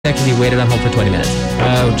because he waited on hold for 20 minutes.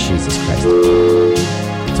 Oh, Jesus Christ.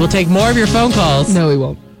 So we'll take more of your phone calls. No, we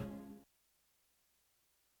won't.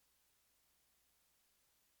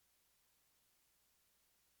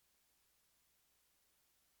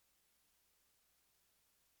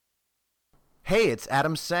 Hey, it's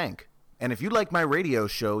Adam Sank. And if you like my radio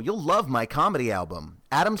show, you'll love my comedy album,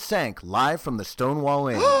 Adam Sank, live from the Stonewall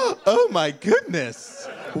Inn. Oh my goodness.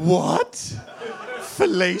 What?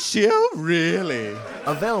 Fellatio? Really?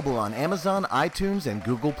 Available on Amazon, iTunes, and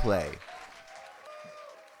Google Play.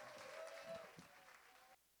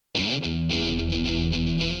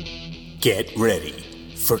 Get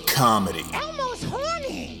ready for comedy. Elmo's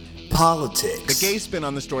horny. Politics. The gay spin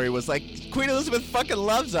on the story was like, Queen Elizabeth fucking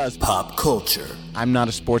loves us. Pop culture. I'm not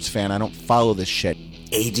a sports fan. I don't follow this shit.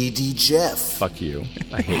 ADD Jeff. Fuck you.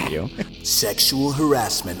 I hate you. Sexual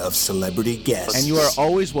harassment of celebrity guests. And you are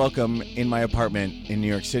always welcome in my apartment in New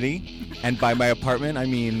York City. And by my apartment, I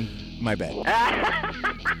mean my bed.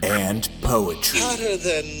 And poetry. Hotter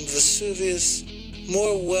than Vesuvius,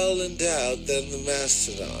 more well-endowed than the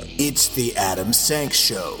Mastodon. It's the Adam Sank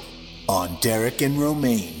Show on Derek and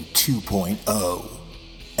Romaine 2.0.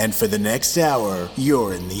 And for the next hour,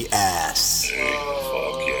 you're in the ass. Fuck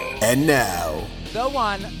yeah. And now, the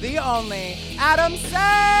one, the only, Adam Sank!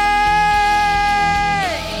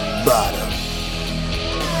 bottom.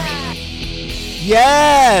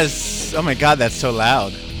 Yes! Oh my God, that's so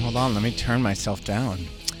loud. Hold on, let me turn myself down.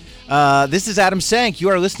 This is Adam Sank. You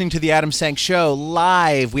are listening to the Adam Sank Show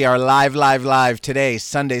live. We are live today,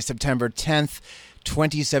 Sunday, September 10th,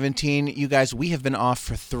 2017. You guys, we have been off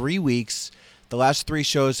for 3 weeks. The last 3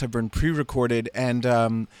 shows have been pre-recorded,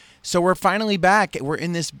 and so we're finally back. We're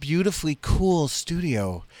in this beautifully cool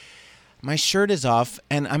studio. My shirt is off,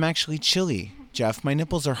 and I'm actually chilly. Jeff, my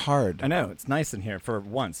nipples are hard. I know. It's nice in here for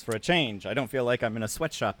once, for a change. I don't feel like I'm in a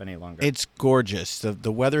sweatshop any longer. It's gorgeous.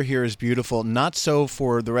 The weather here is beautiful. Not so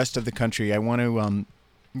for the rest of the country. I want to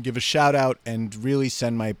give a shout out and really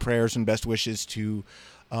send my prayers and best wishes to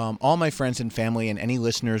all my friends and family and any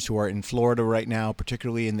listeners who are in Florida right now,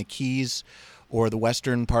 particularly in the Keys or the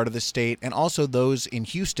western part of the state, and also those in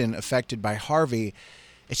Houston affected by Harvey.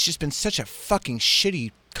 It's just been such a fucking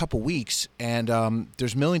shitty couple weeks, and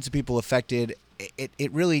there's millions of people affected.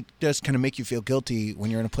 It really does kind of make you feel guilty when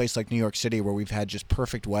you're in a place like New York City where we've had just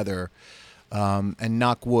perfect weather, and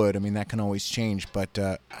knock wood, I mean, that can always change, but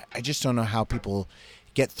I just don't know how people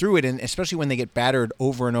get through it, and especially when they get battered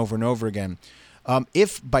over and over and over again.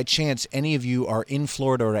 If by chance any of you are in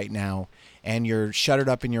Florida right now and you're shuttered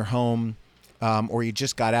up in your home, or you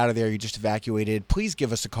just got out of there, you just evacuated, please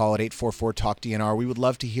give us a call at 844-TALK-DNR. We would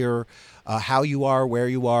love to hear how you are, where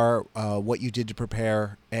you are, what you did to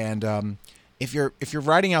prepare. And if you're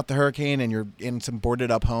riding out the hurricane and you're in some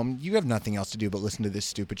boarded up home, you have nothing else to do but listen to this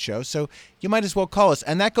stupid show. So you might as well call us.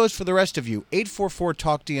 And that goes for the rest of you.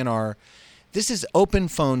 844-TALK-DNR. This is Open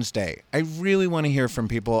Phones Day. I really want to hear from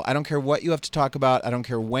people. I don't care what you have to talk about. I don't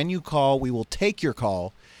care when you call. We will take your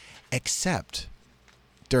call, except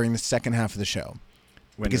during the second half of the show,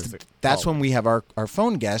 because that's when we have our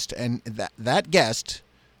phone guest, and that guest,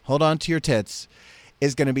 hold on to your tits,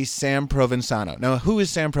 is going to be Sam Provenzano. Now, who is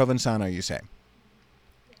Sam Provenzano, you say?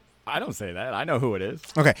 I don't say that. I know who it is.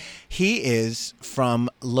 Okay. He is from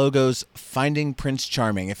Logo's Finding Prince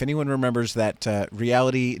Charming. If anyone remembers that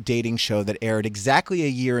reality dating show that aired exactly a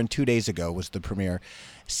year and 2 days ago was the premiere,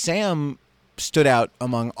 Sam stood out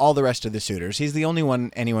among all the rest of the suitors. He's the only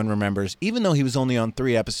one anyone remembers, even though he was only on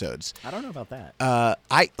 3 episodes. I don't know about that.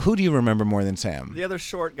 Who do you remember more than Sam? The other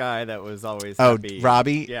short guy that was always happy.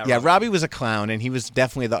 Robbie? Yeah, Robbie was a clown, and he was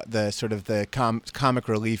definitely the sort of the comic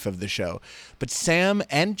relief of the show. But Sam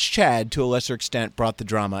and Chad, to a lesser extent, brought the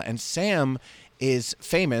drama. And Sam is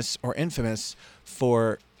famous or infamous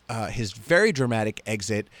for his very dramatic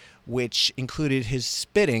exit, which included his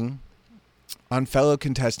spitting on fellow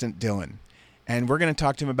contestant Dylan. And we're going to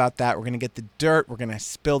talk to him about that. We're going to get the dirt. We're going to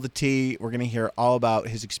spill the tea. We're going to hear all about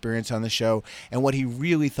his experience on the show and what he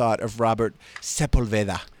really thought of Robert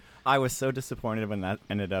Sepulveda. I was so disappointed when that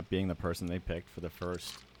ended up being the person they picked for the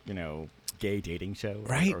first, gay dating show,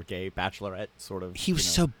 right? Or gay bachelorette sort of. He was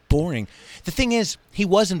so boring. The thing is, he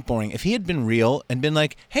wasn't boring. If he had been real and been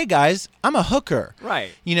like, hey guys, I'm a hooker.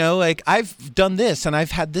 Right. I've done this and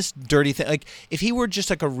I've had this dirty thing. Like, if he were just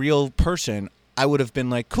like a real person, I would have been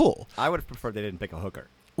like, cool. I would have preferred they didn't pick a hooker.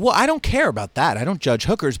 Well, I don't care about that. I don't judge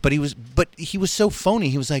hookers, but he was so phony.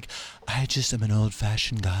 He was like, I just am an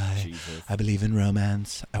old-fashioned guy. Jesus. I believe in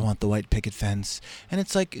romance. I want the white picket fence. And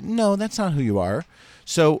it's like, no, that's not who you are.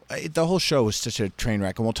 So the whole show was such a train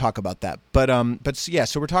wreck, and we'll talk about that. But yeah,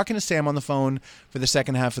 so we're talking to Sam on the phone for the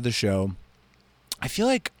second half of the show. I feel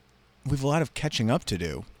like we have a lot of catching up to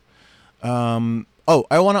do.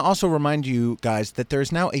 I want to also remind you guys that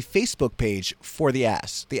there's now a Facebook page for The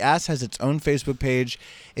Ass. The Ass has its own Facebook page.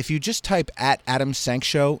 If you just type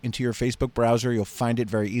 @AdamSank into your Facebook browser, you'll find it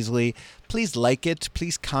very easily. Please like it.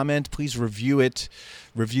 Please comment. Please review it.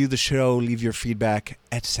 Review the show. Leave your feedback,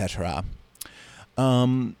 etc.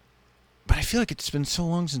 But I feel like it's been so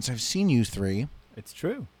long since I've seen you three. It's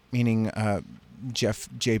true. Meaning Jeff,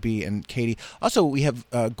 JB, and Katie. Also, we have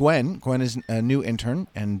Gwen. Gwen is a new intern,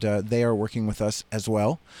 and they are working with us as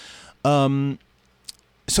well. So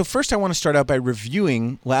first, I want to start out by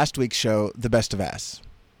reviewing last week's show, The Best of Ass.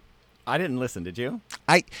 I didn't listen. Did you?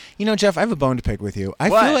 Jeff, I have a bone to pick with you. I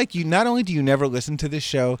feel like you not only do you never listen to this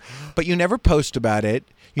show, but you never post about it.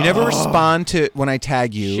 You never respond to when I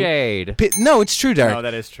tag you. Shade. No, it's true, Derek. No,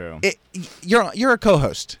 that is true. You're a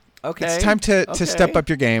co-host. Okay. It's time to step up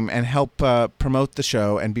your game and help promote the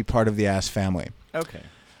show and be part of the Ass family. Okay.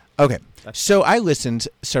 So I listened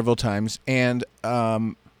several times, and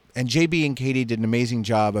JB and Katie did an amazing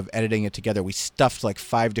job of editing it together. We stuffed like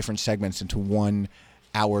 5 different segments into 1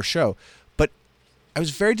 hour show. But I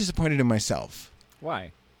was very disappointed in myself.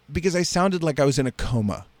 Why? Because I sounded like I was in a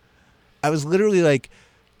coma. I was literally like,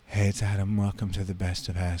 "Hey, it's Adam. Welcome to The Best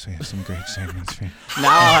of Ass. We have some great segments for you."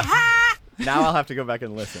 Now I'll have to go back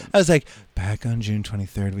and listen. I was like, "Back on June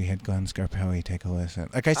 23rd, we had Glenn Scarpelli. Take a listen."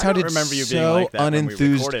 Like I sounded don't remember you so being like that unenthused.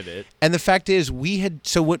 when we recorded it. And the fact is,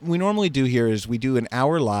 so what we normally do here is we do an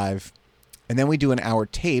hour live, and then we do an hour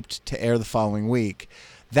taped to air the following week.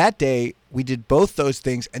 That day, we did both those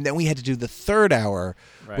things, and then we had to do the 3rd hour,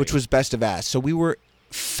 which was Best of Ass. So we were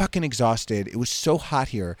fucking exhausted. It was so hot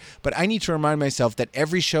here. But I need to remind myself that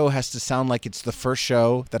every show has to sound like it's the first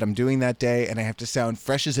show that I'm doing that day, and I have to sound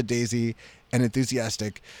fresh as a daisy and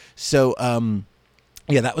enthusiastic. So,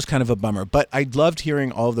 that was kind of a bummer. But I loved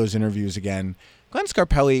hearing all of those interviews again. Glenn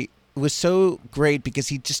Scarpelli was so great because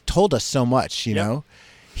he just told us so much, you know?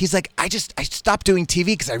 He's like, I stopped doing TV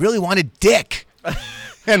because I really wanted dick.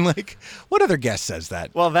 And like, what other guest says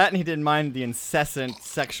that? Well, that, and he didn't mind the incessant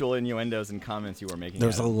sexual innuendos and comments you were making. There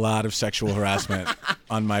was a lot of sexual harassment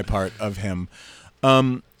on my part of him.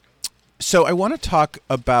 So I want to talk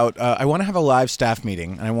about, I want to have a live staff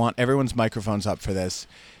meeting, and I want everyone's microphones up for this,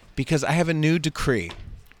 because I have a new decree.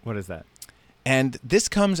 What is that? And this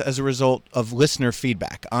comes as a result of listener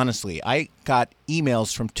feedback. Honestly, I got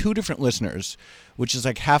emails from 2 different listeners, which is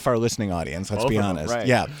like half our listening audience, let's be honest. Right.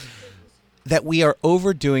 Yeah. That we are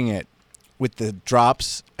overdoing it with the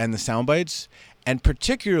drops and the sound bites, and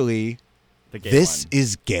particularly, The gay this one.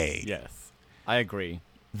 is gay. Yes, I agree.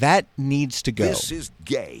 That needs to go. This is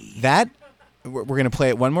gay. We're going to play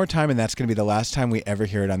it one more time, and that's going to be the last time we ever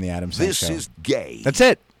hear it on the Adam Sank Show. This is gay. That's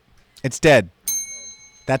it. It's dead.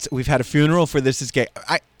 We've had a funeral for This Is Gay.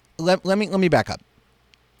 Let me back up.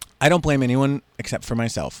 I don't blame anyone except for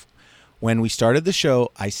myself. When we started the show,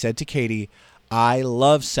 I said to Katie, I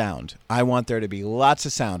love sound. I want there to be lots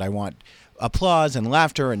of sound. I want applause and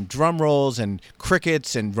laughter and drum rolls and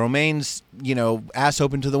crickets and Romaine's, ass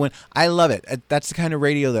open to the wind. I love it. That's the kind of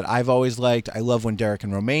radio that I've always liked. I love when Derek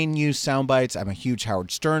and Romaine use sound bites. I'm a huge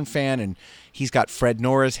Howard Stern fan, and he's got Fred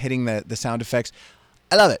Norris hitting the sound effects.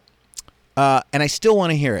 I love it. And I still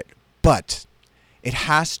want to hear it. But it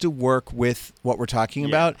has to work with what we're talking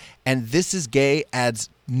about. And This Is Gay adds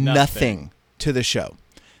nothing to the show.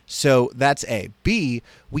 So that's A. B,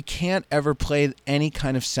 we can't ever play any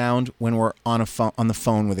kind of sound when we're on the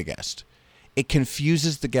phone with a guest. It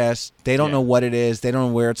confuses the guest. They don't know what it is. They don't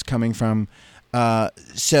know where it's coming from.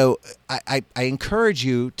 So I encourage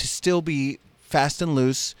you to still be fast and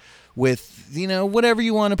loose with, whatever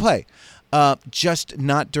you want to play. Just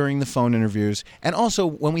not during the phone interviews. And also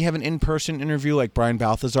when we have an in-person interview, like Brian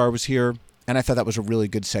Balthazar was here, and I thought that was a really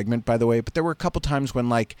good segment, by the way. But there were a couple times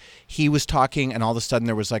when, he was talking, and all of a sudden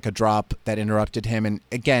there was, a drop that interrupted him. And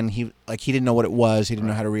again, he didn't know what it was. He didn't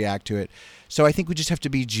know how to react to it. So I think we just have to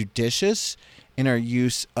be judicious in our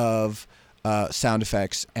use of sound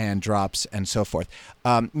effects and drops and so forth.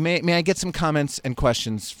 May I get some comments and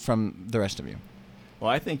questions from the rest of you? Well,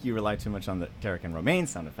 I think you rely too much on the Derek and Romaine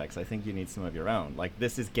sound effects. I think you need some of your own. Like,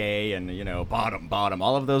 This Is Gay and, bottom.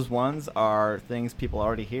 All of those ones are things people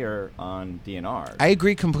already hear on DNRs. I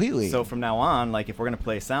agree completely. So from now on, if we're going to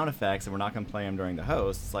play sound effects and we're not going to play them during the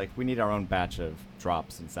hosts, we need our own batch of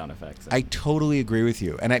drops and sound effects. I totally agree with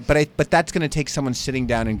you. But that's going to take someone sitting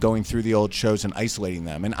down and going through the old shows and isolating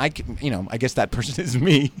them. And I guess that person is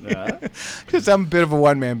me. Because I'm a bit of a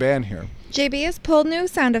one-man band here. JB has pulled new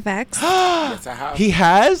sound effects. Yes, I have. He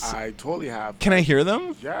has? I totally have. Can I hear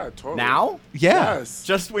them? Yeah, totally. Now? Yeah. Yes.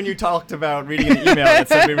 Just when you talked about reading an email that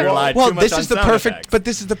said we relied too much on sound effects. But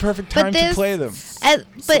this is the perfect time to play them.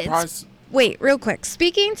 But wait, real quick.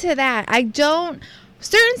 Speaking to that,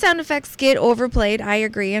 certain sound effects get overplayed. I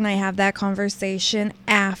agree, and I have that conversation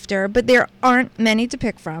after, but there aren't many to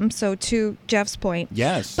pick from. So to Jeff's point.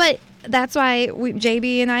 Yes. But that's why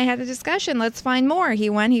JB and I had a discussion. Let's find more. He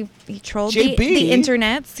went, he trolled the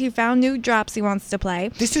internets. He found new drops he wants to play.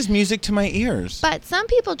 This is music to my ears. But some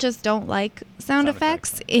people just don't like sound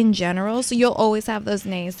effects in general, so you'll always have those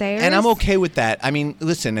naysayers. And I'm okay with that. I mean,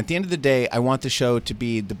 listen, at the end of the day, I want the show to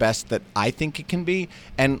be the best that I think it can be.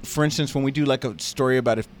 And for instance, when we do like a story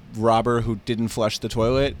about a robber who didn't flush the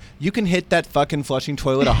toilet, you can hit that fucking flushing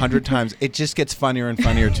toilet 100 times. It just gets funnier and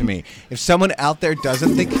funnier to me. If someone out there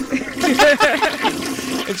doesn't think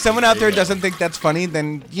that's funny,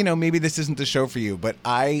 then maybe this isn't the show for you. But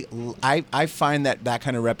I find that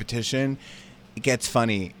kind of repetition gets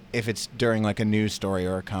funny if it's during like a news story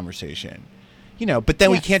or a conversation. But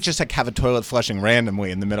then we can't just like have a toilet flushing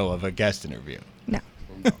randomly in the middle of a guest interview. No.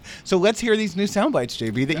 So let's hear these new sound bites,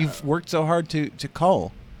 JB, that you've worked so hard to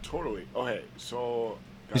cull. Totally. Okay, so...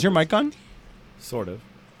 Is your mic on? Sort of.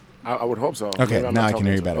 I would hope so. Okay, now I can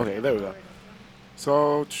hear you better. Okay, there we go.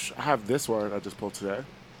 So I have this one I just pulled today.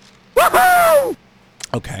 Woohoo!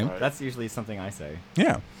 Okay. Right. That's usually something I say.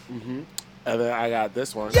 Yeah. Mm-hmm. And then I got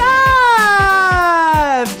this one. Yes!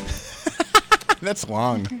 That's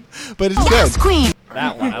long, but it's good. Yes, Queen.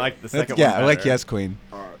 That one. I like the second one. Yeah, I like Yes, Queen.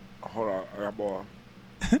 All right, hold on. I got more.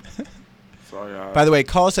 Sorry. By the way,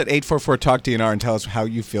 call us at 844-TALK-DNR and tell us how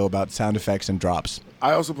you feel about sound effects and drops.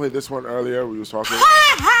 I also played this one earlier. We was talking.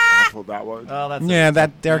 I pulled that one. Oh,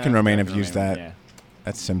 that's Derek and Romaine have used that. Yeah.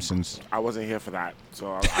 That's Simpsons. I wasn't here for that,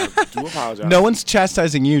 so I do apologize. No one's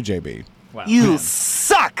chastising you, JB. Wow. You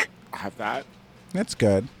suck. I have that. That's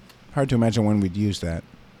good. Hard to imagine when we'd use that.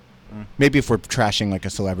 Maybe if we're trashing like a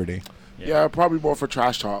celebrity. Yeah, probably more for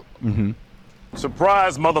trash talk. Mm-hmm.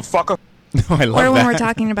 Surprise, motherfucker. No, I love that. Or when we're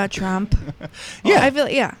talking about Trump.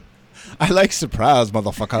 Yeah. I like surprise,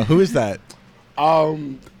 motherfucker. Who is that?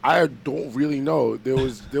 I don't really know. There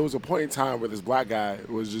was a point in time where this black guy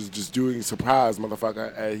was just doing surprise,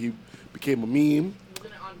 motherfucker, and he became a meme.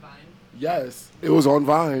 Wasn't it on Vine? Yes, it was on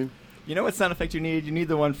Vine. You know what sound effect you need? You need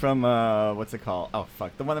the one from, what's it called? Oh,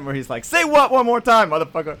 fuck. The one where he's like, say what one more time,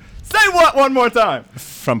 motherfucker. Say what one more time.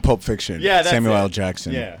 From Pulp Fiction. Yeah, that's Samuel it. L.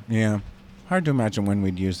 Jackson. Yeah. Hard to imagine when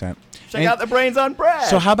we'd use that. Check out the brains on Brad.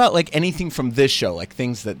 So how about like anything from this show, like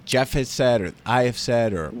things that Jeff has said or I have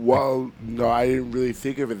said or... Well, no, I didn't really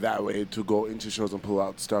think of it that way to go into shows and pull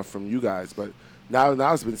out stuff from you guys. But now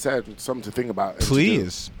it's been said, something to think about.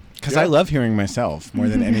 Please. Because I love hearing myself more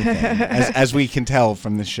than anything, as we can tell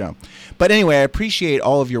from this show. But anyway, I appreciate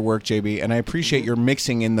all of your work, JB, and I appreciate your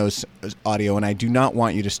mixing in those audio, and I do not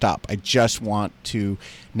want you to stop. I just want to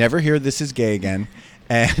never hear This Is Gay again.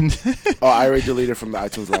 And I already deleted from the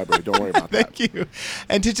iTunes library. Don't worry about that. Thank you.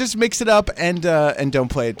 And to just mix it up and don't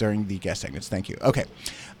play it during the guest segments. Thank you. Okay.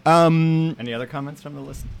 Any other comments from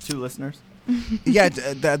the two listeners? Yeah.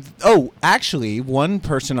 Actually, one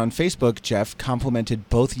person on Facebook, Jeff, complimented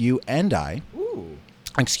both you and I. Ooh.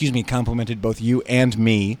 Excuse me, complimented both you and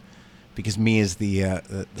me, because me is the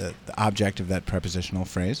object of that prepositional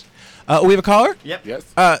phrase. We have a caller? Yep.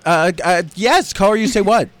 Yes. Yes. Caller, you say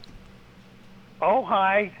what? Oh,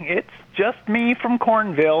 hi. It's just me from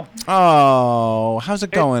Cornville. Oh, how's it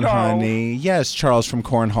going, Charles. honey? Yes, Charles from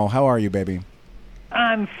Cornhole. How are you, baby?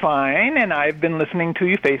 I'm fine, and I've been listening to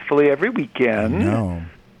you faithfully every weekend. No.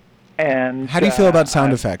 And how do you feel about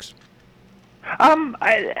sound effects?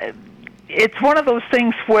 It's one of those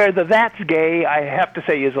things where the "that's gay," I have to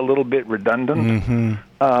say, is a little bit redundant.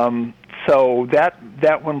 Mm-hmm. So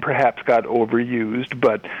that one perhaps got overused,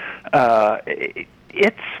 but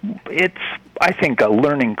it's I think a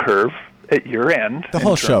learning curve at your end. The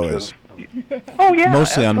whole show is. Oh yeah,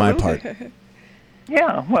 mostly absolutely. on my part.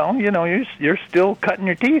 Yeah, well, you're still cutting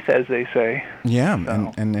your teeth, as they say. Yeah,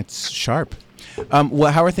 so. and it's sharp.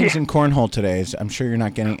 Well, how are things in Cornhole today? I'm sure you're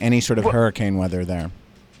not getting any sort of hurricane weather there.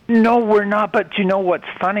 No, we're not. But you know what's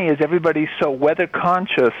funny is everybody's so weather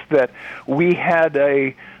conscious that we had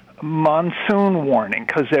a monsoon warning,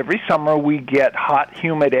 because every summer we get hot,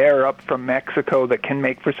 humid air up from Mexico that can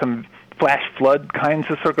make for some flash flood kinds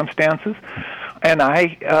of circumstances. And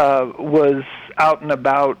I was out and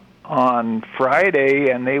about on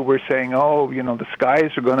Friday, and they were saying, the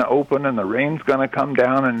skies are going to open and the rain's going to come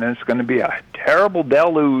down and there's going to be a terrible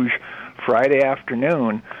deluge Friday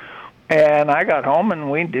afternoon. And I got home and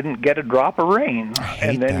we didn't get a drop of rain.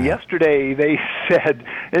 And then yesterday they said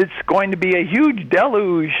it's going to be a huge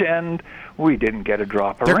deluge, and we didn't get a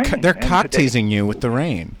drop of rain. They're cock teasing you with the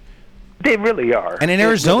rain. They really are. And in It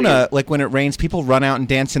Arizona, really is. like when it rains, people run out and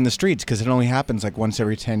dance in the streets because it only happens like once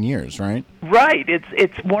every 10 years, right? Right.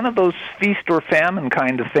 It's one of those feast or famine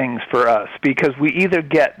kind of things for us because we either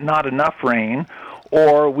get not enough rain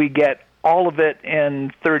or we get all of it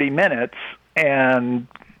in 30 minutes and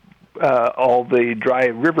all the dry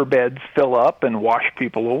riverbeds fill up and wash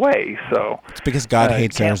people away. So it's because God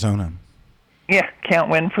hates Arizona. Yeah, can't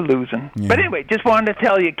win for losing. Yeah. But anyway, just wanted to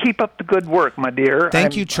tell you, keep up the good work, my dear.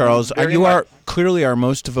 Thank you, Charles. I'm very You much- are clearly our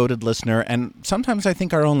most devoted listener, and sometimes I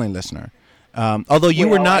think our only listener. Although you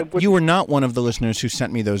Well, were not one of the listeners who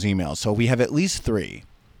sent me those emails, so we have at least 3.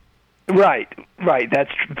 Right.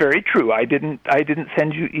 That's very true. I didn't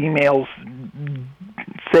send you emails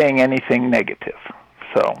saying anything negative.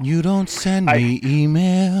 So you don't send me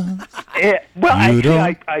emails. Well, you actually,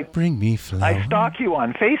 don't I bring me flowers. I stalk you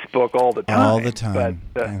on Facebook all the time. All the time,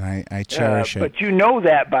 but, and I cherish it. But you know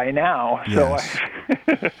that by now. Yes.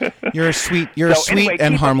 So You're a sweet anyway,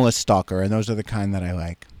 and keep harmless stalker, and those are the kind that I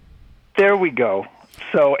like. There we go.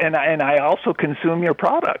 So, and I also consume your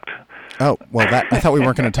product. Oh, well, I thought we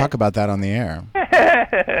weren't going to talk about that on the air.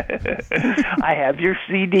 I have your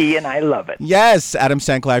CD, and I love it. Yes, Adam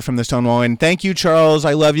Sank live from the Stonewall Inn. Thank you, Charles.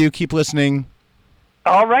 I love you. Keep listening.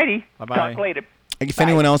 All righty. Bye-bye. Talk later. If Bye.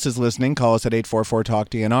 anyone else is listening, call us at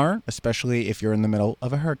 844-TALK-DNR, especially if you're in the middle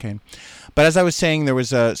of a hurricane. But as I was saying, there was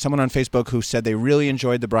someone on Facebook who said they really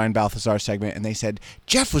enjoyed the Brian Balthazar segment, and they said,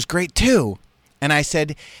 Jeff was great, too. And I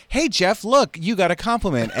said, hey, Jeff, look, you got a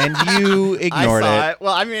compliment, and you ignored I saw it.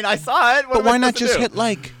 Well, I mean, I saw it. What But am I why not supposed to just do? hit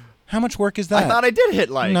like? How much work is that? I thought I did hit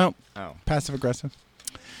like. No. Oh. Passive aggressive.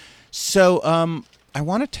 So I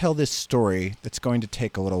want to tell this story that's going to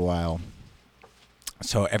take a little while.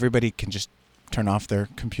 So everybody can just turn off their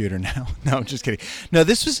computer now. No, I'm just kidding. No,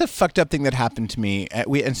 this was a fucked up thing that happened to me.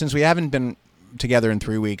 And since we haven't been together in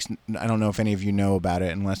 3 weeks, I don't know if any of you know about it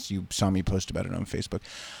unless you saw me post about it on Facebook.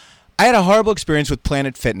 I had a horrible experience with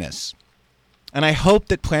Planet Fitness. And I hope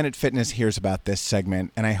that Planet Fitness hears about this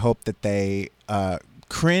segment, and I hope that they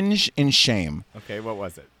cringe in shame. Okay, what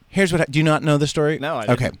was it? Here's what... do you not know the story? No, I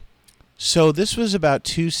didn't. Okay. So this was about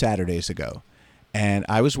 2 Saturdays ago, and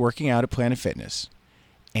I was working out at Planet Fitness,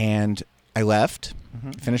 and I left,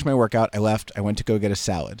 finished my workout, I left, I went to go get a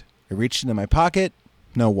salad. I reached into my pocket,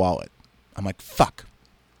 no wallet. I'm like, fuck.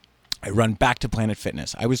 I run back to Planet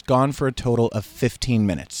Fitness. I was gone for a total of 15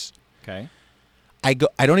 minutes. Okay. I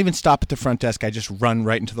don't even stop at the front desk. I just run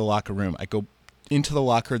right into the locker room. I go into the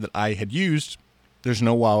locker that I had used. There's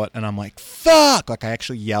no wallet. And I'm like, fuck. Like, I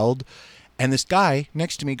actually yelled. And this guy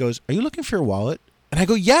next to me goes, are you looking for your wallet? And I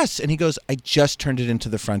go, yes. And he goes, I just turned it into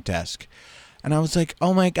the front desk. And I was like,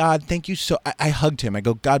 oh, my God, thank you so... I hugged him. I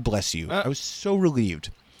go, God bless you. I was so relieved.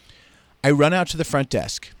 I run out to the front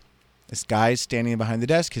desk. This guy's standing behind the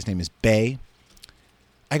desk. His name is Bay.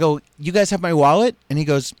 I go, you guys have my wallet? And he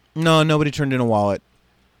goes, no, nobody turned in a wallet.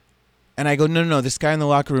 And I go, no, this guy in the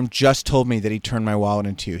locker room just told me that he turned my wallet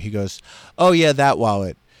into you. He goes, oh, yeah, that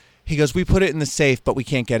wallet. He goes, we put it in the safe, but we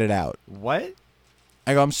can't get it out. What?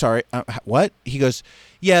 I go, I'm sorry. What? He goes,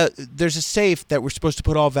 yeah, there's a safe that we're supposed to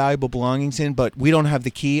put all valuable belongings in, but we don't have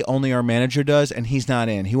the key. Only our manager does, and he's not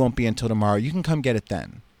in. He won't be until tomorrow. You can come get it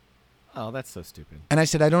then. Oh, that's so stupid. And I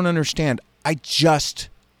said, I don't understand. I just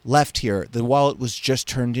left here. The wallet was just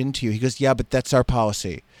turned into you. He goes, yeah, but that's our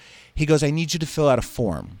policy. He goes, I need you to fill out a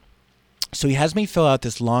form. So he has me fill out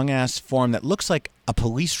this long-ass form that looks like a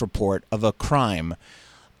police report of a crime,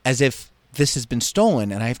 as if this has been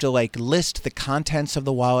stolen. And I have to, like, list the contents of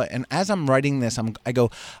the wallet. And as I'm writing this, I go,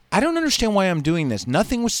 I don't understand why I'm doing this.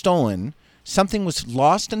 Nothing was stolen. Something was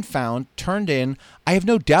lost and found, turned in. I have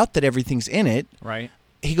no doubt that everything's in it. Right.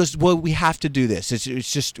 He goes, well, we have to do this.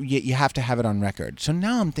 It's just, you have to have it on record. So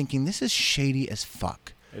now I'm thinking, this is shady as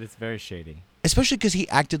fuck. It is very shady. Especially because he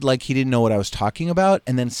acted like he didn't know what I was talking about,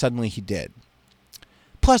 and then suddenly he did.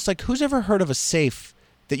 Plus, like, who's ever heard of a safe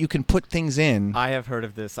that you can put things in? I have heard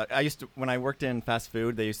of this. I used to, when I worked in fast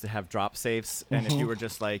food, they used to have drop safes. And if you were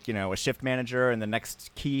just like, a shift manager and the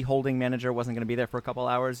next key holding manager wasn't going to be there for a couple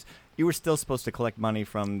hours, you were still supposed to collect money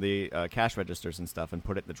from the cash registers and stuff and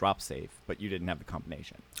put it in the drop safe, but you didn't have the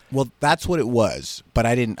combination. Well, that's what it was, but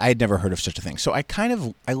I had never heard of such a thing. So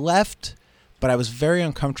I left, but I was very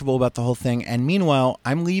uncomfortable about the whole thing. And meanwhile,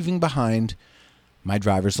 I'm leaving behind my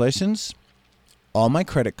driver's license, all my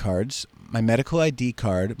credit cards, my medical ID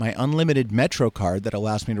card, my unlimited Metro card that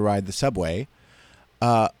allows me to ride the subway,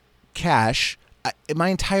 cash. My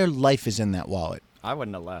entire life is in that wallet. I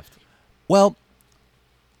wouldn't have left. Well,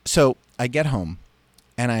 so I get home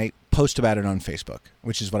and I post about it on Facebook,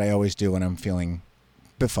 which is what I always do when I'm feeling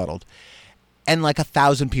befuddled. And like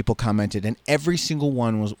 1,000 people commented, and every single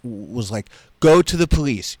one was like, "Go to the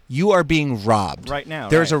police! You are being robbed right now.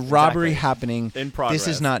 There's right, a robbery exactly. happening. In progress.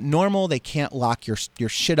 This is not normal. They can't lock your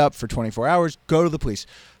shit up for 24 hours. Go to the police."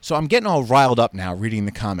 So I'm getting all riled up now reading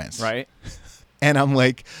the comments. Right. And I'm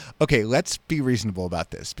like, okay, let's be reasonable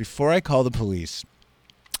about this. Before I call the police,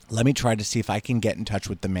 let me try to see if I can get in touch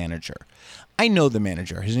with the manager. I know the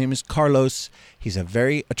manager. His name is Carlos. He's a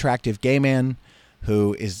very attractive gay man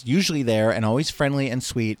who is usually there and always friendly and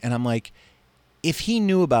sweet. And I'm like, if he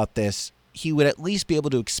knew about this, he would at least be able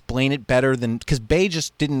to explain it better than, because Bay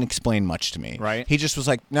just didn't explain much to me. Right. He just was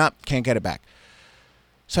like, "Nah, can't get it back."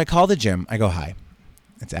 So I call the gym. I go, "Hi,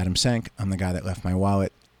 it's Adam Senk. I'm the guy that left my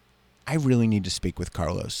wallet. I really need to speak with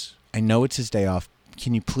Carlos. I know it's his day off.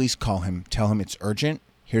 Can you please call him? Tell him it's urgent.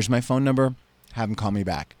 Here's my phone number. Have him call me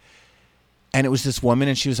back." And it was this woman,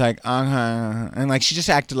 and she was like, and like she just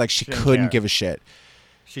acted like she didn't couldn't care. give a shit.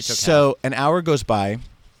 She took So an hour goes by,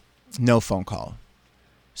 no phone call.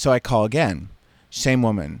 So I call again. Same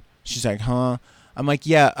woman. She's like, "Huh?" I'm like,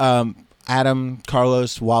 "Yeah, Adam,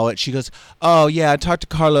 Carlos, wallet." She goes, "Oh, yeah, I talked to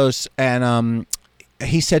Carlos, and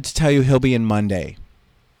he said to tell you he'll be in Monday."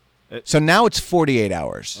 So now it's 48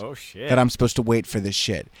 hours Oh, shit. that I'm supposed to wait for this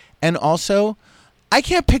shit. And also, I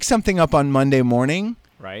can't pick something up on Monday morning.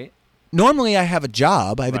 Right. Normally, I have a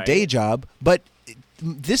job. I have a Right. day job. But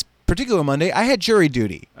this particular Monday, I had jury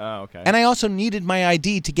duty. Oh, okay. And I also needed my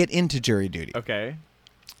ID to get into jury duty. Okay.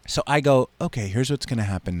 So I go, "Okay, here's what's going to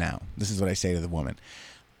happen now." This is what I say to the woman.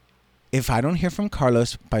 "If I don't hear from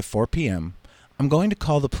Carlos by 4 p.m., I'm going to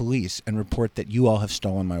call the police and report that you all have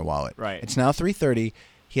stolen my wallet." Right. It's now 3:30.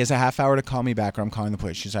 He has a half hour to call me back, or I'm calling the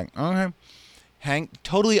police. She's like, "Okay."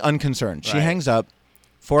 Totally unconcerned. She Right. hangs up.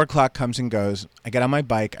 4 o'clock comes and goes. I get on my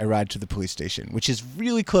bike. I ride to the police station, which is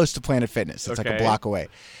really close to Planet Fitness. It's like a Okay. block away.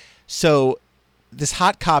 So this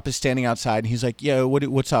hot cop is standing outside, and he's like, "Yo,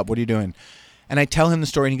 what's up? What are you doing?" And I tell him the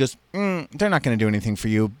story, and he goes, "They're not going to do anything for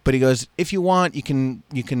you." But he goes, "If you want, you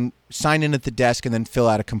can sign in at the desk and then fill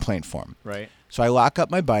out a complaint form." Right. So I lock up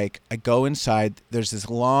my bike. I go inside. There's this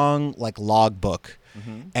long like log book,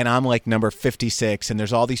 and I'm like number 56, and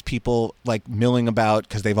there's all these people like milling about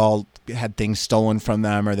because they've all had things stolen from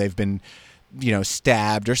them, or they've been,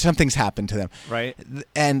 stabbed, or something's happened to them. Right.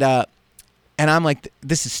 And I'm like,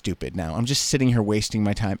 this is stupid now. I'm just sitting here wasting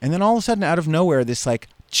my time. And then all of a sudden, out of nowhere, this like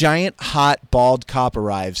giant, hot, bald cop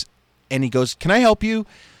arrives, and he goes, "Can I help you?"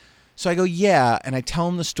 So I go, "Yeah." And I tell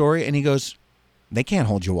him the story, and he goes, "They can't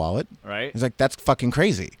hold your wallet." Right. He's like, "That's fucking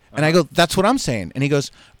crazy." And I go, "That's what I'm saying." And he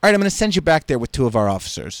goes, "All right, I'm going to send you back there with 2 of our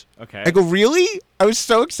officers." Okay. I go, "Really?" I was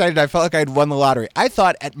so excited. I felt like I had won the lottery. I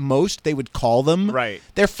thought at most they would call them. Right.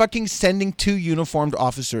 They're fucking sending 2 uniformed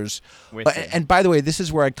officers. With you. And by the way, this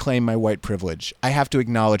is where I claim my white privilege. I have to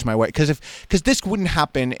acknowledge my white, because this wouldn't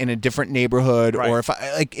happen in a different neighborhood, Right. or if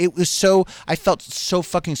I felt so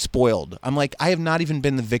fucking spoiled. I'm like, I have not even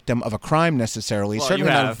been the victim of a crime necessarily, Well,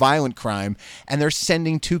 certainly you not a have. violent crime, and they're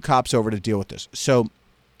sending 2 cops over to deal with this. So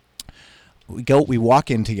we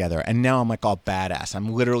walk in together, and now I'm like all badass.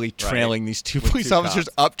 I'm literally trailing these 2 police 2 officers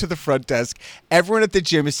cops. up to the front desk. Everyone at the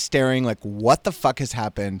gym is staring like, what the fuck has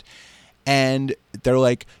happened? And they're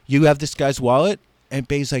like, "You have this guy's wallet?" And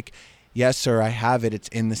Bay's like, "Yes, sir, I have it. It's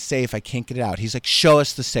in the safe. I can't get it out." He's like, "Show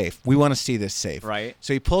us the safe. We want to see this safe." Right.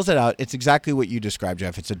 So he pulls it out. It's exactly what you described,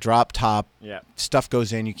 Jeff. It's a drop top. Yeah. Stuff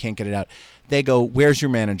goes in. You can't get it out. They go, "Where's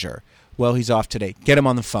your manager?" "Well, he's off today." "Get him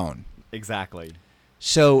on the phone." Exactly.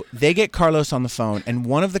 So they get Carlos on the phone, and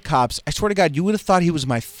one of the cops, I swear to God, you would have thought he was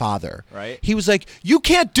my father. Right. He was like, "You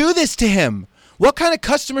can't do this to him. What kind of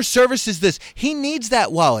customer service is this? He needs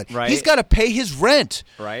that wallet. Right. He's got to pay his rent.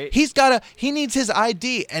 Right. He needs his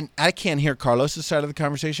ID." And I can't hear Carlos' side of the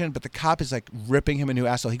conversation, but the cop is like ripping him a new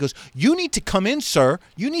asshole. He goes, "You need to come in, sir.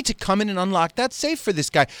 You need to come in and unlock that safe for this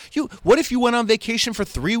guy. What if you went on vacation for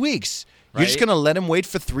 3 weeks? You're just Right. going to let him wait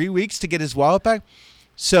for 3 weeks to get his wallet back?"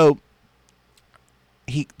 So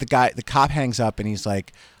the cop hangs up, and he's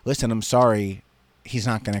like, "Listen, I'm sorry, he's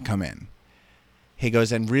not going to come in." He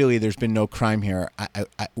goes, "And really, there's been no crime here.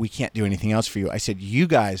 We can't do anything else for you." I said, "You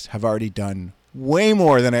guys have already done way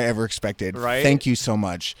more than I ever expected. Right. Thank you so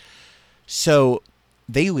much." So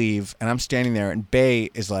they leave, and I'm standing there, and Bay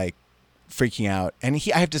is like freaking out. And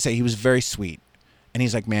I have to say, he was very sweet. And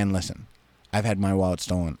he's like, "Man, listen, I've had my wallet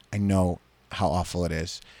stolen. I know how awful it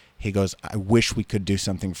is." He goes, "I wish we could do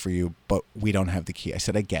something for you, but we don't have the key." I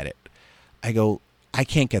said, "I get it." I go, "I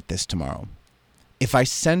can't get this tomorrow. If I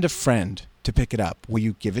send a friend to pick it up, will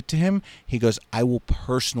you give it to him?" He goes, "I will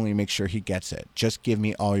personally make sure he gets it. Just give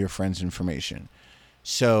me all your friends' information."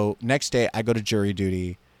 So next day, I go to jury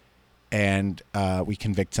duty, and we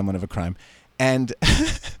convict someone of a crime. And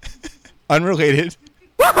Unrelated.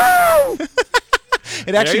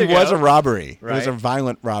 It actually was a robbery. Right. It was a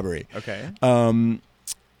violent robbery. Okay.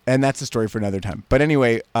 And that's a story for another time. But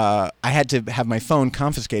anyway, I had to have my phone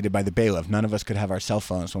confiscated by the bailiff. None of us could have our cell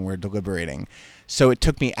phones when we were deliberating. So it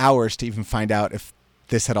took me hours to even find out if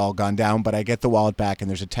this had all gone down. But I get the wallet back, and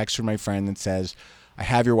there's a text from my friend that says, I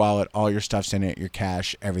have your wallet, all your stuff's in it, your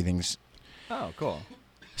cash, everything's... Oh, cool.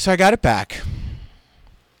 So I got it back.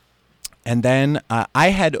 And then I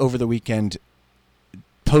had, over the weekend,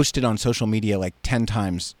 posted on social media like 10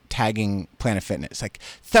 times tagging Planet Fitness. Like,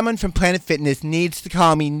 someone from Planet Fitness needs to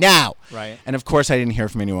call me now. Right. And of course I didn't hear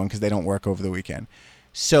from anyone because they don't work over the weekend.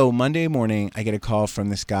 So Monday morning I get a call from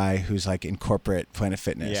this guy who's like in corporate Planet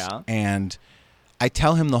Fitness. Yeah. And I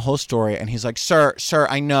tell him the whole story and he's like, sir,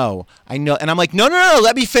 I know. And I'm like, no,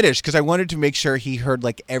 let me finish, because I wanted to make sure he heard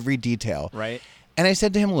like every detail. Right. And I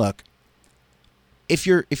said to him, look, if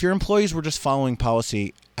your employees were just following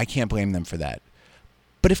policy, I can't blame them for that.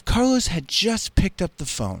 But if Carlos had just picked up the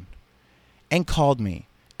phone and called me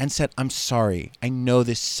and said, I'm sorry, I know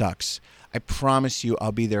this sucks. I promise you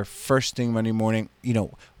I'll be there first thing Monday morning. You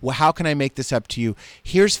know, how can I make this up to you?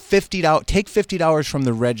 Here's $50. Take $50 from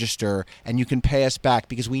the register and you can pay us back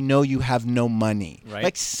because we know you have no money. Right.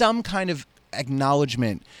 Like some kind of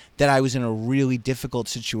acknowledgement that I was in a really difficult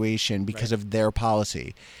situation because of their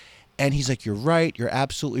policy. And he's like, you're right. You're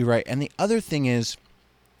absolutely right. And the other thing is,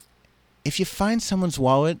 if you find someone's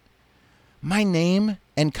wallet, my name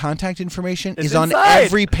and contact information is on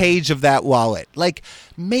every page of that wallet. Like,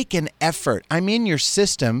 make an effort. I'm in your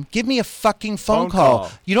system. Give me a fucking phone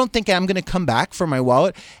call. You don't think I'm going to come back for my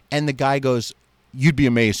wallet? And the guy goes, you'd be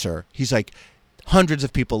amazed, sir. He's like, hundreds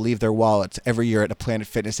of people leave their wallets every year at a Planet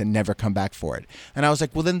Fitness and never come back for it. And I was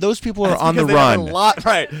like, well, then those people are on the run.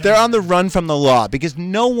 They're on the run from the law because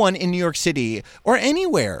no one in New York City or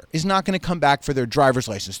anywhere is not going to come back for their driver's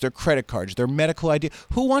license, their credit cards, their medical ID.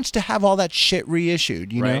 Who wants to have all that shit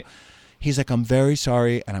reissued, you know? He's like, I'm very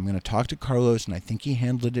sorry, and I'm going to talk to Carlos, and I think he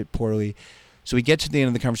handled it poorly. So we get to the end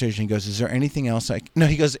of the conversation. He goes, is there anything else No,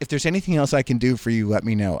 he goes, if there's anything else I can do for you, let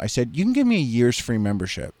me know. I said, you can give me a year's free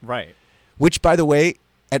membership. Right. Which, by the way,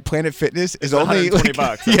 at Planet Fitness is only like,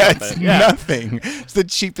 $120. It's nothing. It's the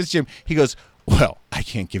cheapest gym. He goes, well, I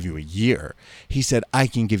can't give you a year. He said, I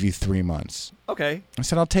can give you 3 months. Okay. I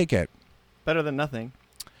said, I'll take it. Better than nothing.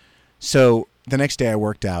 So the next day I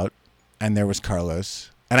worked out, and there was Carlos.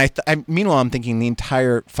 And meanwhile, I'm thinking the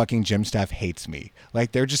entire fucking gym staff hates me.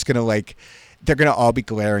 Like, they're just going to they're going to all be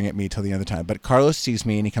glaring at me till the end of the time. But Carlos sees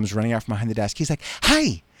me, and he comes running out from behind the desk. He's like,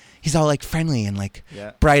 hi. He's all like friendly and like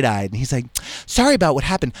bright-eyed. And he's like, sorry about what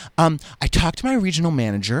happened. I talked to my regional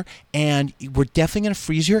manager, and we're definitely going to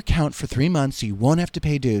freeze your account for 3 months so you won't have to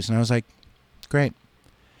pay dues. And I was like, great.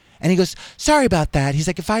 And he goes, sorry about that. He's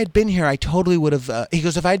like, if I had been here, I totally would have. He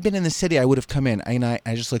goes, if I had been in the city, I would have come in. And I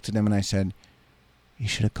just looked at him and I said, you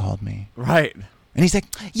should have called me. Right. And he's like,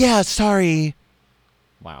 yeah, sorry.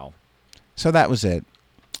 Wow. So that was it.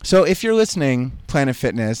 So if you're listening, Planet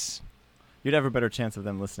Fitness... You'd have a better chance of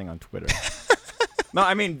them listening on Twitter. No,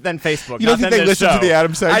 I mean, than Facebook. You don't think they listen to the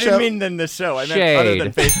Adam Sandler show? I didn't mean than this show. I meant other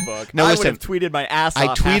than Facebook. No, I listen, would have tweeted my ass off.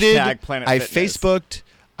 I tweeted, hashtag Planet I Fitness. Facebooked,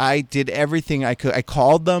 I did everything I could. I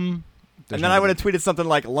called them. And then I would have tweeted something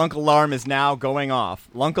like, Lunk alarm is now going off.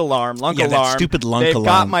 Lunk alarm, Lunk alarm. That stupid Lunk They've alarm.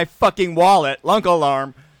 got my fucking wallet. Lunk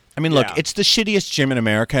alarm. I mean, look, it's the shittiest gym in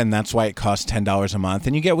America, and that's why it costs $10 a month,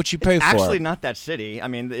 and you get what you pay for. Actually, not that shitty. I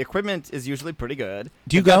mean, the equipment is usually pretty good.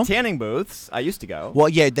 Do you They've go? got tanning booths. I used to go. Well,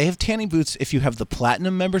 yeah, they have tanning booths if you have the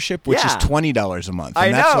platinum membership, which is $20 a month.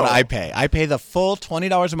 And that's what I pay. I pay the full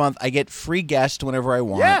 $20 a month. I get free guests whenever I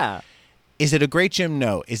want. Yeah. Is it a great gym?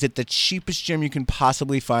 No. Is it the cheapest gym you can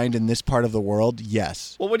possibly find in this part of the world?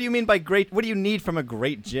 Yes. Well, what do you mean by great? What do you need from a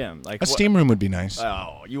great gym? Like a steam room would be nice.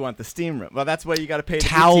 Oh, you want the steam room? Well, that's why you got to pay. The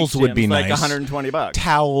Towels would be like nice. $120.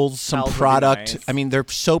 Towels, some product. Nice. I mean, their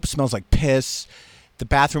soap smells like piss. The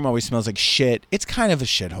bathroom always smells like shit. It's kind of a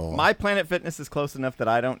shithole. My Planet Fitness is close enough that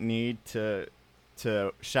I don't need to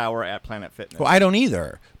shower at Planet Fitness. Well, I don't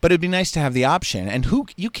either, but it'd be nice to have the option. And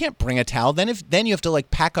you can't bring a towel. Then you have to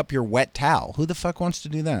like pack up your wet towel. Who the fuck wants to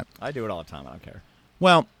do that? I do it all the time. I don't care.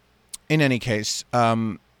 Well, in any case,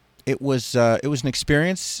 it was an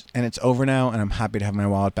experience, and it's over now, and I'm happy to have my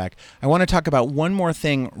wallet back. I want to talk about one more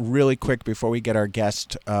thing really quick before we get our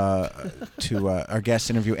guest to our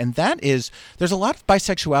guest interview, and that is there's a lot of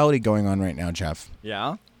bisexuality going on right now, Jeff.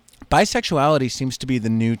 Yeah. Bisexuality seems to be the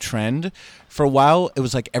new trend. For a while, it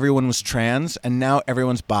was like everyone was trans, and now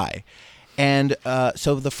everyone's bi. And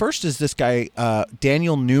so the first is this guy,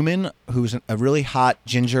 Daniel Newman, who's a really hot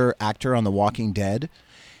ginger actor on The Walking Dead.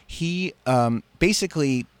 He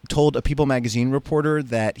basically told a People magazine reporter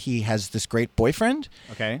that he has this great boyfriend.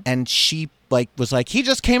 Okay. And she was like, he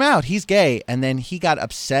just came out, he's gay. And then he got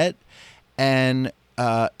upset, and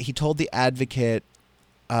he told the Advocate,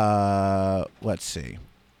 let's see.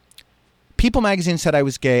 People magazine said I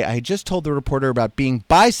was gay. I had just told the reporter about being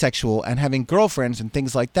bisexual and having girlfriends and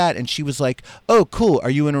things like that. And she was like, oh, cool. Are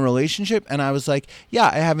you in a relationship? And I was like, yeah,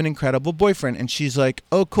 I have an incredible boyfriend. And she's like,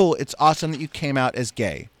 oh, cool. It's awesome that you came out as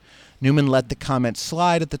gay. Newman let the comment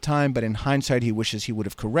slide at the time, but in hindsight, he wishes he would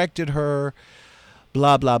have corrected her.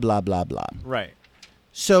 Blah, blah, blah, blah, blah. Right.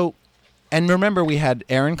 So, and remember, we had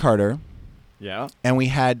Aaron Carter. Yeah. And we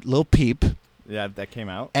had Lil Peep. Yeah, that came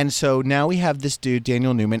out. And so now we have this dude,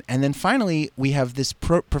 Daniel Newman. And then finally, we have this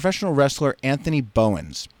professional wrestler, Anthony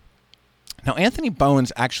Bowens. Now, Anthony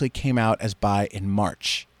Bowens actually came out as bi in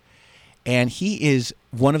March. And he is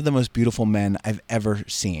one of the most beautiful men I've ever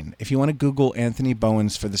seen. If you want to Google Anthony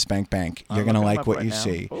Bowens for the Spank Bank, you're going to like what you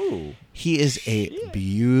see. Ooh. He is a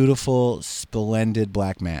beautiful, splendid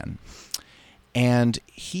black man. And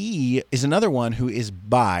he is another one who is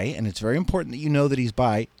bi, and it's very important that you know that he's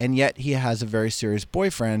bi, and yet he has a very serious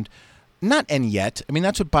boyfriend. Not and yet. I mean,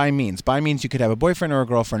 that's what bi means. Bi means you could have a boyfriend or a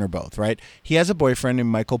girlfriend or both, right? He has a boyfriend named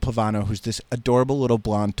Michael Provenzano, who's this adorable little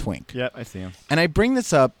blonde twink. Yep, I see him. And I bring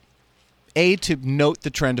this up, A, to note the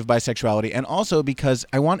trend of bisexuality, and also because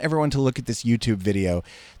I want everyone to look at this YouTube video.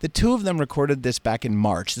 The two of them recorded this back in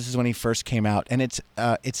March. This is when he first came out, and it's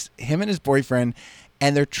him and his boyfriend,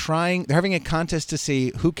 and they're having a contest to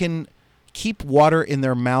see who can keep water in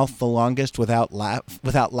their mouth the longest without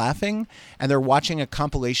laughing, and they're watching a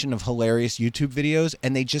compilation of hilarious YouTube videos,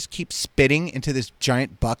 and they just keep spitting into this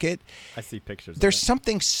giant bucket. I see pictures. There's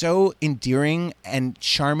something so endearing and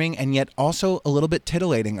charming, and yet also a little bit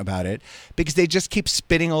titillating about it, because they just keep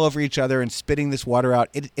spitting all over each other and spitting this water out.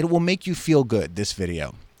 It will make you feel good, this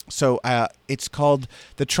video. So it's called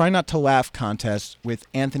the Try Not to Laugh Contest with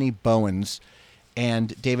Anthony Bowens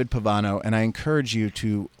and David Pavano, and I encourage you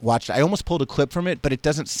to watch it. I almost pulled a clip from it, but it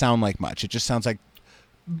doesn't sound like much. It just sounds like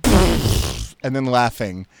and then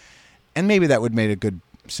laughing. And maybe that would make a good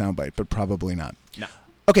soundbite, but probably not. No.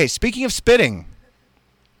 Okay, speaking of spitting,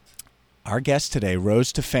 our guest today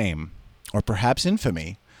rose to fame, or perhaps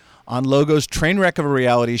infamy, on Logo's train wreck of a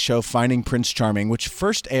reality show, Finding Prince Charming, which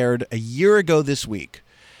first aired a year ago this week.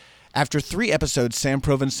 After 3 episodes, Sam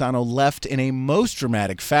Provenzano left in a most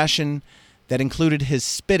dramatic fashion that included his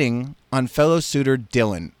spitting on fellow suitor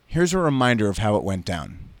Dylan. Here's a reminder of how it went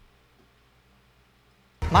down.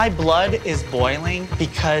 My blood is boiling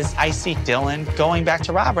because I see Dylan going back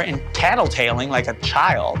to Robert and tattletaling like a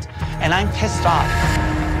child, and I'm pissed off.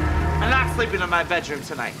 I'm not sleeping in my bedroom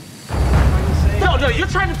tonight. No, you're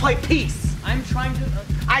trying to play peace. I'm trying to...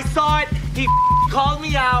 I saw it, he called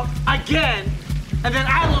me out again, and then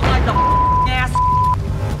I look like the ass.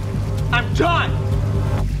 I'm done.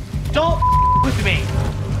 Don't with me.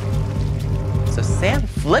 So Sam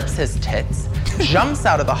flips his tits, jumps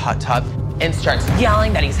out of the hot tub, and starts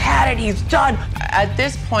yelling that he's had it, he's done. At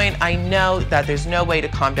this point, I know that there's no way to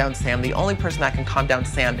calm down Sam. The only person that can calm down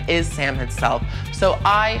Sam is Sam himself. So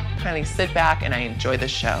I kind of sit back and I enjoy the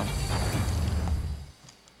show.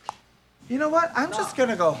 You know what? I'm just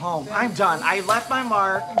gonna go home. I'm done. I left my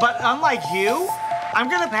mark, but unlike you, I'm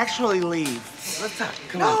gonna actually leave. Let's talk.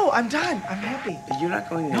 Come no, on. I'm done. I'm happy. You're not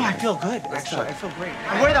going anywhere. No, I feel good. Let's Actually, talk. I feel great.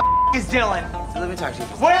 And where the is Dylan? So let me talk to you.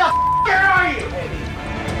 Where the are you?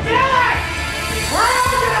 Dylan! Where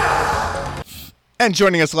are you? And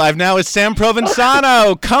joining us live now is Sam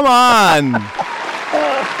Provenzano. Come on.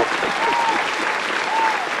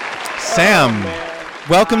 Sam,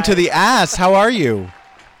 welcome to the ass. How are you?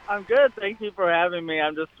 I'm good. Thank you for having me.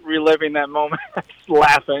 I'm just reliving that moment, just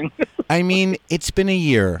laughing. I mean, it's been a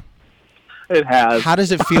year. It has. How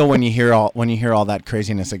does it feel when you hear all that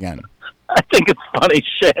craziness again? I think it's funny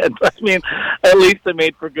shit. I mean, at least it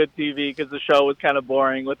made for good TV because the show was kind of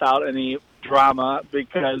boring without any drama.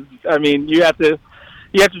 Because I mean, you have to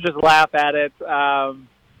just laugh at it. I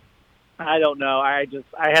don't know. I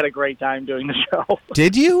had a great time doing the show.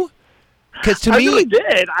 Did you? Because to me, really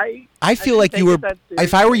did. I feel like you were.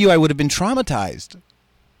 If I were you, I would have been traumatized.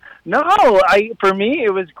 No, for me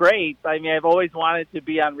it was great. I mean, I've always wanted to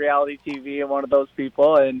be on reality TV and one of those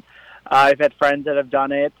people, and I've had friends that have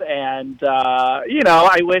done it, and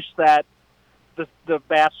I wish that the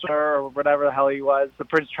Bachelor or whatever the hell he was, the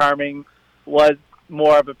Prince Charming, was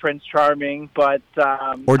more of a Prince Charming, but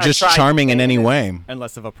or just charming in any way, and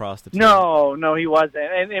less of a prostitute. No, he wasn't,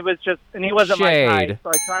 and it was just, and he wasn't Shade. my type,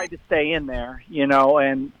 so I tried to stay in there,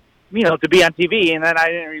 and to be on TV, and then I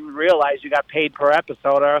didn't even realize you got paid per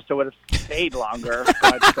episode, or else I would have stayed longer.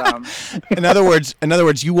 But, in other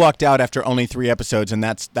words, you walked out after only 3 episodes, and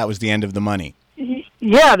that was the end of the money.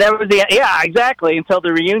 Yeah, exactly, until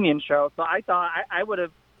the reunion show. So I thought I would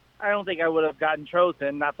have. I don't think I would have gotten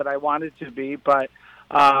chosen. Not that I wanted to be, but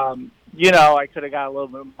I could have got a little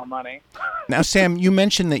bit more money. Now, Sam, you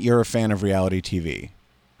mentioned that you're a fan of reality TV.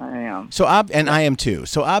 I am. So, and I am too.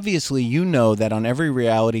 So obviously, you know that on every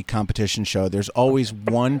reality competition show, there's always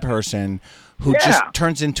one person who just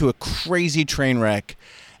turns into a crazy train wreck,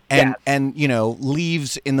 and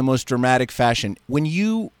leaves in the most dramatic fashion. When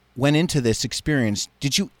you went into this experience,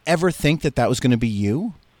 did you ever think that was going to be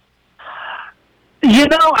you?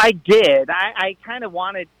 I did. I kind of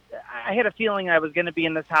wanted. I had a feeling I was going to be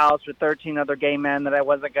in this house with 13 other gay men that I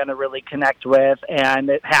wasn't going to really connect with, and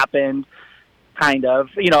it happened. Kind of,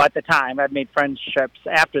 at the time, I'd made friendships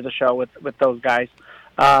after the show with those guys,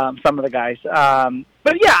 some of the guys.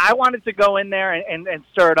 But yeah, I wanted to go in there and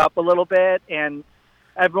stir it up a little bit, and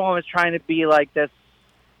everyone was trying to be like this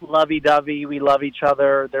lovey-dovey, we love each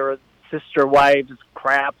other. There was sister wives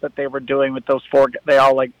crap that they were doing with those 4. They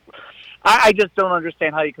all I just don't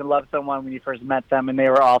understand how you can love someone when you first met them, and they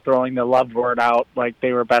were all throwing the love word out like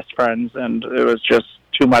they were best friends, and it was just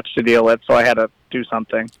too much to deal with, so I had to do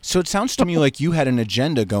something. So it sounds to me like you had an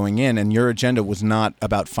agenda going in, and your agenda was not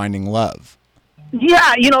about finding love.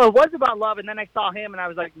 Yeah, it was about love, and then I saw him, and I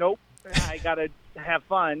was like, nope, I got to have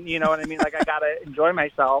fun, you know what I mean? Like, I got to enjoy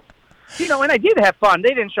myself. And I did have fun. They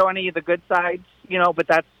didn't show any of the good sides, but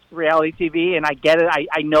that's reality TV, and I get it.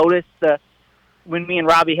 I noticed when me and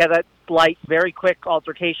Robbie had that slight, very quick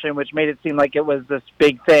altercation, which made it seem like it was this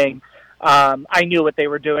big thing. I knew what they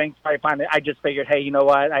were doing. So I just figured, hey, you know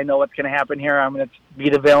what? I know what's going to happen here. I'm going to be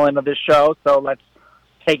the villain of this show, so let's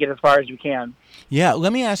take it as far as we can. Yeah,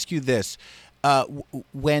 let me ask you this: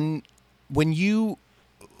 when you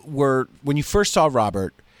first saw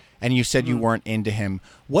Robert and you said you weren't into him,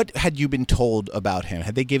 what had you been told about him?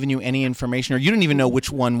 Had they given you any information, or you didn't even know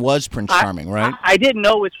which one was Prince Charming, right? I didn't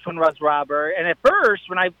know which one was Robert, and at first,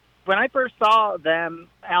 when I first saw them,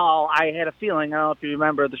 Al, I had a feeling. I don't know if you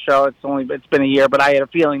remember the show. It's been a year, but I had a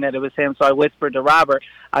feeling that it was him. So I whispered to Robert,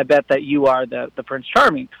 "I bet that you are the Prince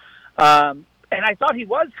Charming." And I thought he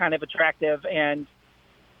was kind of attractive, and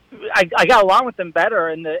I got along with him better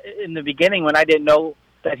in the beginning when I didn't know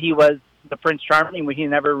that he was the Prince Charming, when he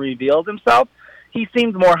never revealed himself. He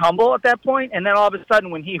seemed more humble at that point, and then all of a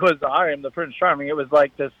sudden, when he was, I am the Prince Charming, it was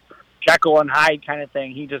like this Jekyll and Hyde kind of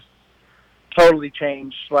thing. He just totally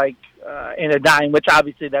changed, in a dime, which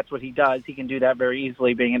obviously that's what he does. He can do that very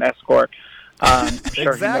easily, being an escort. I'm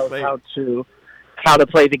sure Exactly. he knows how to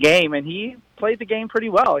play the game, and he played the game pretty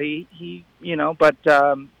well. But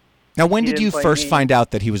now, when did you first find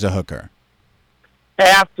out that he was a hooker?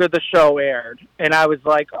 After the show aired, and I was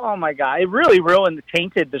like, oh my God, it really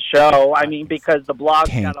tainted the show. I mean, because the blog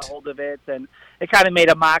got a hold of it, and it kind of made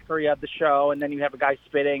a mockery of the show, and then you have a guy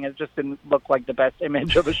spitting. It just didn't look like the best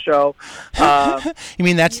image of the show. You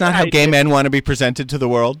mean that's not how gay men want to be presented to the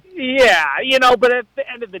world? Yeah, but at the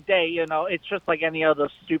end of the day, it's just like any other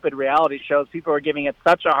stupid reality shows. People are giving it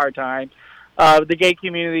such a hard time. The gay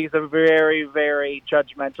community is a very, very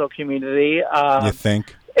judgmental community. You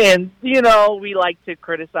think? And, we like to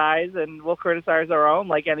criticize, and we'll criticize our own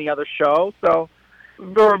like any other show. So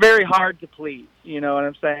we're very hard to please, you know what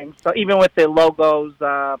I'm saying? So even with the logos,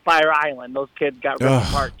 Fire Island, those kids got ripped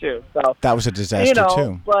apart too. So that was a disaster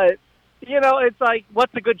too. But, it's like,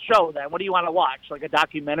 what's a good show then? What do you want to watch? Like a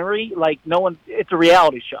documentary? Like it's a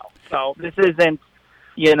reality show. So this isn't,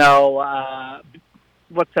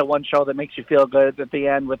 what's that one show that makes you feel good at the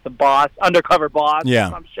end with the boss, Undercover Boss or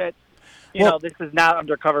some shit? This is not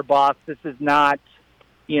Undercover Boss. This is not,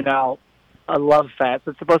 a love fest.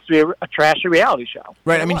 It's supposed to be a trashy reality show.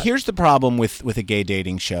 Right. I mean, here's the problem with a gay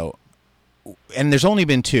dating show. And there's only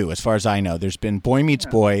been 2, as far as I know. There's been Boy Meets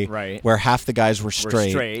Boy, where half the guys were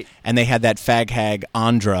straight. And they had that fag hag,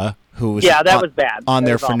 Andra, who was, was bad. On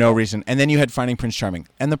there for no reason. And then you had Finding Prince Charming.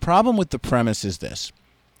 And the problem with the premise is this.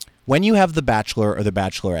 When you have The Bachelor or The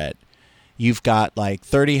Bachelorette, you've got like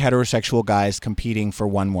 30 heterosexual guys competing for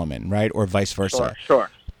one woman, right? Or vice versa. Sure.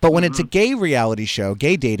 But when it's a gay reality show,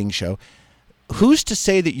 gay dating show, who's to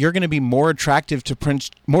say that you're going to be more attracted to Prince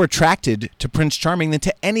Charming than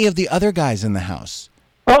to any of the other guys in the house?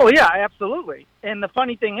 Oh yeah, absolutely. And the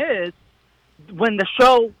funny thing is,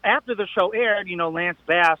 after the show aired, Lance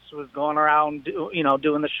Bass was going around,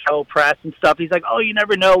 doing the show press and stuff. He's like, oh, you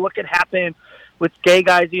never know what could happen with gay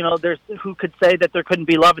guys. There's who could say that there couldn't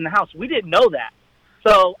be love in the house. We didn't know that.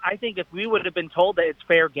 So I think if we would have been told that it's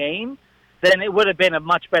fair game, then it would have been a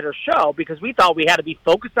much better show because we thought we had to be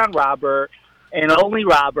focused on Robert and only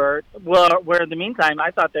Robert. Well, where in the meantime,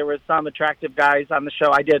 I thought there were some attractive guys on the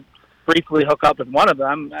show. I did briefly hook up with one of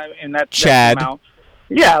them, and that's Chad.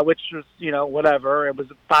 Yeah, which was, whatever. It was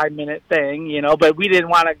a 5-minute thing, but we didn't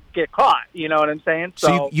want to get caught, you know what I'm saying?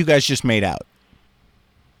 So you guys just made out?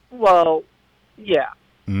 Well, yeah.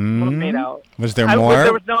 We made out. Was there more?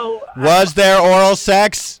 There was no... Was there oral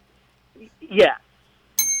sex? Yeah.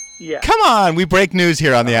 Yeah. Come on, we break news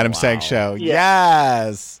here on the Adam Sank Show. Yeah.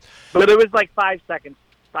 Yes. But it was like 5 seconds,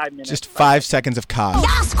 5 minutes. Just 5 seconds of cock.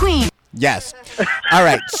 Yes, queen. Yes. All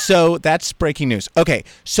right. So that's breaking news. Okay.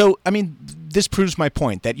 So, I mean, this proves my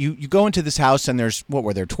point that you go into this house and there's, what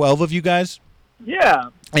were there, 12 of you guys? Yeah.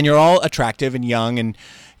 And you're all attractive and young and,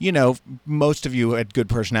 most of you had good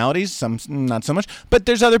personalities, some not so much. But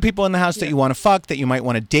there's other people in the house that you want to fuck, that you might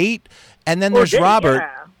want to date. And then there's Robert,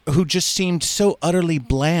 who just seemed so utterly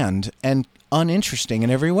bland and uninteresting in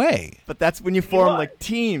every way. But that's when you form like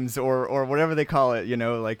teams or whatever they call it,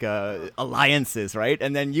 like alliances, right?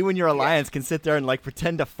 And then you and your alliance can sit there and like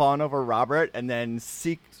pretend to fawn over Robert and then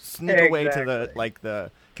sneak away to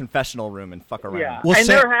the confessional room and fuck around. Yeah, and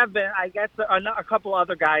there have been, I guess, a couple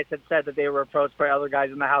other guys had said that they were approached by other guys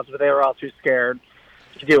in the house, but they were all too scared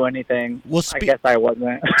to do anything. Well, I guess I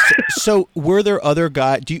wasn't. So were there other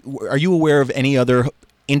guys? Are you aware of any other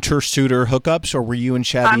inter-suitor hookups, or were you and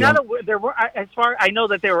Chad? I'm not aware. There were, as far I know,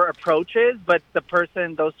 that there were approaches, but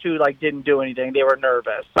those two didn't do anything. They were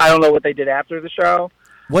nervous. I don't know what they did after the show.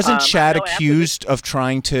 Wasn't Chad accused of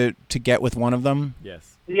trying to get with one of them?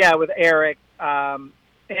 Yes. Yeah, with Eric.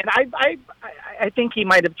 And I think he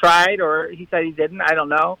might have tried, or he said he didn't. I don't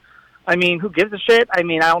know. I mean, who gives a shit? I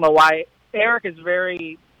mean, I don't know why. Eric is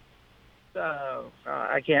very.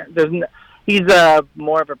 I can't. He's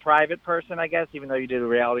more of a private person, I guess, even though you did a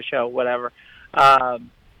reality show, whatever.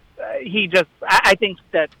 He just. I think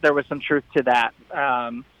that there was some truth to that,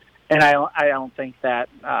 and I don't think that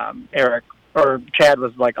Eric or Chad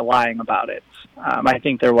was lying about it. I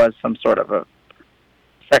think there was some sort of a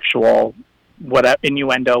sexual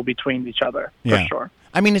innuendo between each other, for sure.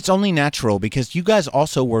 I mean, it's only natural because you guys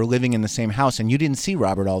also were living in the same house and you didn't see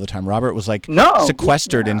Robert all the time. Robert was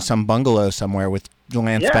sequestered in some bungalow somewhere with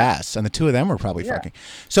Lance Bass, and the two of them were probably fucking.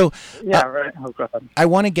 So right. Oh, go ahead. I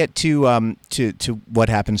want to get to what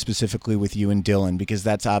happened specifically with you and Dylan, because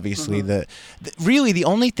that's obviously really the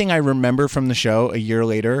only thing I remember from the show a year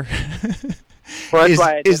later.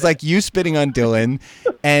 Is you spitting on Dylan,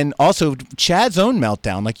 and also Chad's own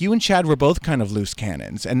meltdown. Like, you and Chad were both kind of loose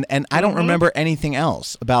cannons, and I don't remember anything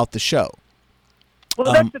else about the show.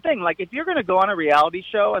 Well, that's the thing. If you're going to go on a reality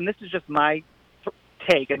show, and this is just my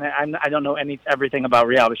take, and I don't know everything about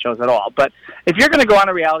reality shows at all, but if you're going to go on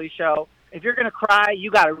a reality show, if you're going to cry, you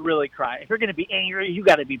got to really cry. If you're going to be angry, you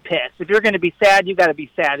got to be pissed. If you're going to be sad, you got to be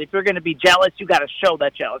sad. If you're going to be jealous, you got to show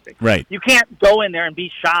that jealousy. Right. You can't go in there and be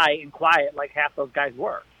shy and quiet like half those guys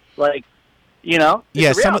were.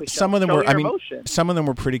 Yeah, some of them were. I mean, some of them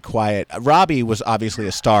were pretty quiet. Robbie was obviously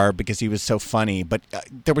a star because he was so funny, but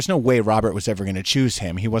there was no way Robert was ever going to choose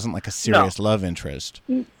him. He wasn't a serious love interest.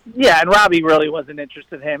 Yeah, and Robbie really wasn't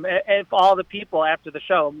interested in him. If all the people after the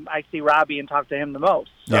show, I see Robbie and talk to him the most.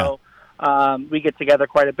 So. We get together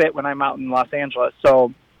quite a bit when I'm out in Los Angeles,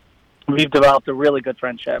 so we've developed a really good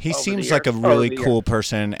friendship. He seems like a really cool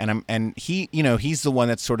person, and he, he's the one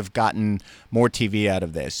that's sort of gotten more TV out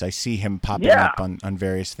of this. I see him popping up on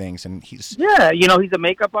various things, and he's he's a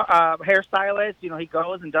makeup hairstylist. He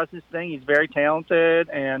goes and does his thing. He's very talented,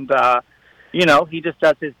 and he just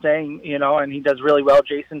does his thing. And he does really well.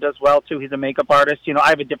 Jason does well too. He's a makeup artist. I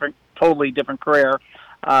have a totally different career.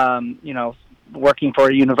 Working for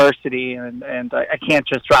a university, and I can't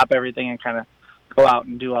just drop everything and kind of go out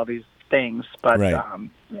and do all these things. But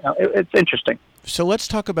it's interesting. So let's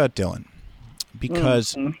talk about Dylan,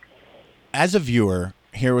 because as a viewer,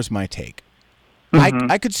 here was my take.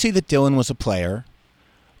 I could see that Dylan was a player.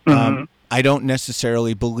 I don't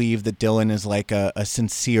necessarily believe that Dylan is a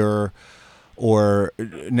sincere or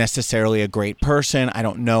necessarily a great person. I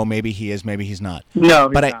don't know. Maybe he is. Maybe he's not. No,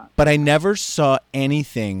 but I never saw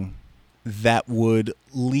anything that would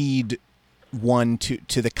lead one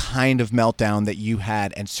to the kind of meltdown that you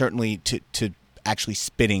had, and certainly to actually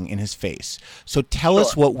spitting in his face. So tell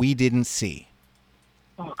us what we didn't see.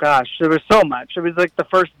 Oh, gosh, there was so much. It was the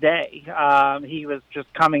first day. He was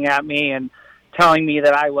just coming at me and telling me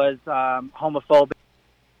that I was homophobic,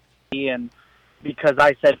 and because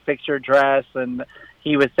I said fix your dress, and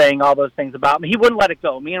he was saying all those things about me. He wouldn't let it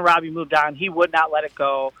go. Me and Robbie moved on. He would not let it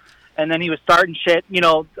go. And then he was starting shit,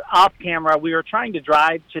 off camera. We were trying to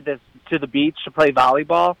drive to the beach to play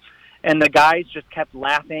volleyball, and the guys just kept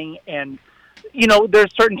laughing and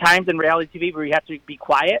there's certain times in reality TV where you have to be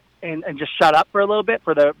quiet and just shut up for a little bit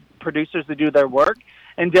for the producers to do their work.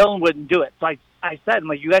 And Dylan wouldn't do it. So I said, I'm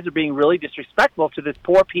like, you guys are being really disrespectful to this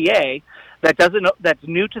poor PA that's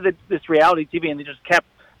new to this reality TV, and they just kept,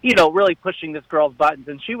 really pushing this girl's buttons,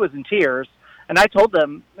 and she was in tears. And I told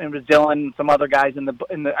them, and it was Dylan and some other guys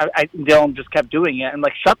Dylan just kept doing it. And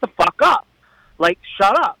like, shut the fuck up. Like,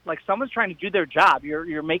 shut up. Like, someone's trying to do their job.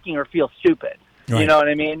 You're making her feel stupid. Right. You know what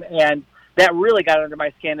I mean? And that really got under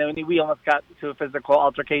my skin. And we almost got to a physical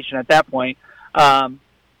altercation at that point. And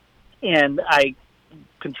I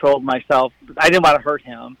controlled myself. I didn't want to hurt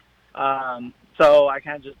him. So I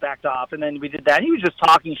kind of just backed off. And then we did that. He was just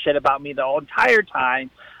talking shit about me the whole entire time.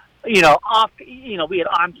 We had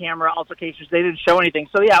on-camera altercations. They didn't show anything.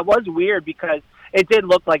 So, yeah, it was weird because it did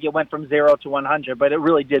look like it went from 0 to 100, but it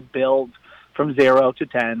really did build from 0 to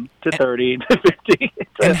 10 to 30 to 50.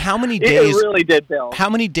 And how many days? It really did build. How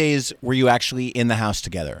many days were you actually in the house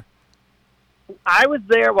together? I was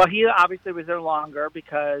there. Well, he obviously was there longer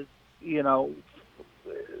because,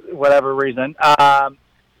 whatever reason.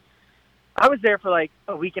 I was there for like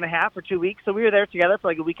a week and a half or 2 weeks. So we were there together for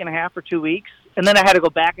like a week and a half or 2 weeks. And then I had to go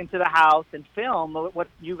back into the house and film what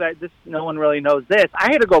you guys, no one really knows this. I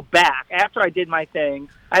had to go back after I did my thing.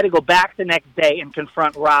 I had to go back the next day and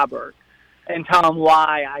confront Robert and tell him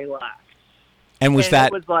why I left. And was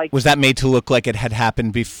was that made to look like it had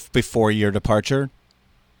happened before your departure?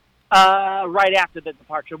 Right after the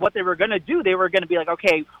departure. What they were going to do, they were going to be like,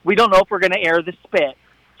 okay, we don't know if we're going to air the spit.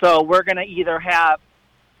 So we're going to either have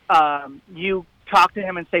you talk to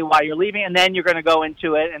him and say why you're leaving, and then you're going to go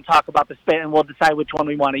into it and talk about the spit, and we'll decide which one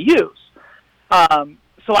we want to use.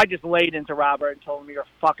 So I just laid into Robert and told him, you're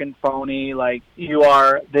fucking phony. Like, you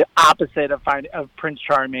are the opposite of Prince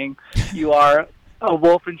Charming. You are a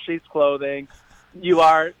wolf in sheep's clothing. You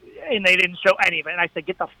are, and they didn't show any of it. And I said,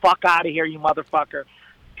 get the fuck out of here, you motherfucker.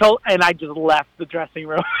 And I just left the dressing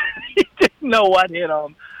room. He didn't know what hit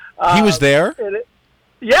him. He was there?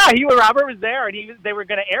 Yeah, Robert was there, and they were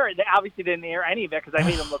going to air it. They obviously didn't air any of it because I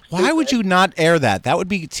made him look stupid. Why would you not air that? That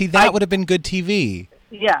would have been good TV.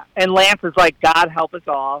 Yeah, and Lance is like, God help us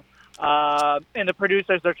all. And the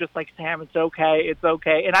producers are just like, Sam, it's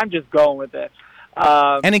okay, and I'm just going with it.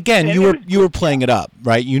 And again, you were playing it up,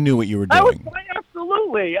 right? You knew what you were doing. I was playing,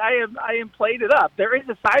 absolutely. I am played it up. There is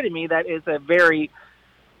a side of me that is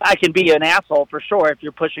I can be an asshole for sure if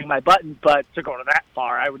you're pushing my buttons, but to go to that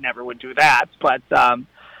far, I would never do that. But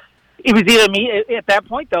it was either me at that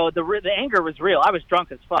point, though. The anger was real. I was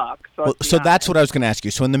drunk as fuck. So that's what I was going to ask you.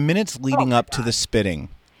 So in the minutes leading up to the spitting,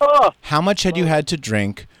 how much had you had to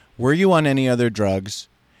drink? Were you on any other drugs?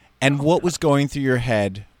 And what was going through your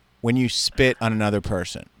head when you spit on another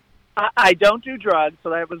person? I don't do drugs, so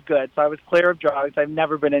that was good. So I was clear of drugs. I've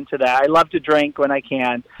never been into that. I love to drink when I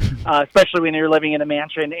can, especially when you're living in a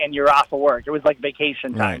mansion and you're off of work. It was like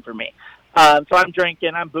vacation time for me. So I'm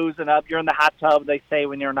drinking, I'm boozing up. You're in the hot tub. They say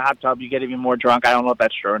when you're in the hot tub, you get even more drunk. I don't know if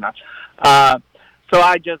that's true or not. So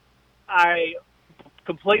I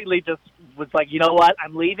completely just was like, you know what?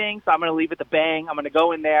 I'm leaving, so I'm going to leave with a bang. I'm going to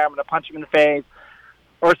go in there. I'm going to punch him in the face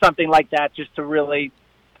or something like that just to really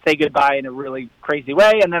say goodbye in a really crazy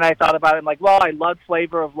way. And then I thought about it. I'm like, well, I love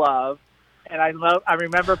Flavor of Love. And I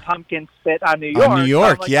remember Pumpkin spit on New York. On New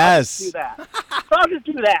York, so like, yes. I'll just do that. So I'll just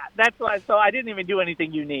do that. That's why. So I didn't even do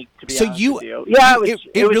anything unique, to be honest with you. Yeah,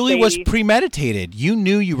 it really was premeditated. You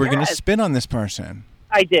knew you were going to spit on this person.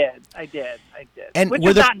 I did. And which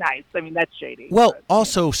is not nice. I mean, that's shady. Well,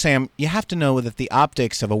 also, Sam, you have to know that the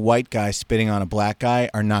optics of a white guy spitting on a black guy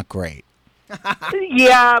are not great.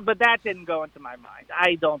 Yeah, but that didn't go into my mind.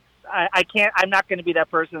 I can't. I'm not going to be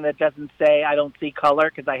that person that doesn't say I don't see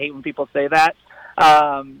color because I hate when people say that.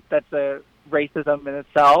 That's a racism in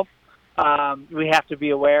itself. We have to be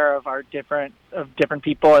aware of our different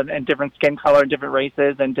people and different skin color and different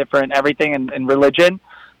races and different everything and religion.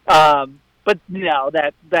 But no,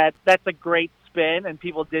 that's a great spin, and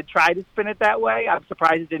people did try to spin it that way. I'm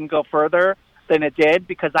surprised it didn't go further than it did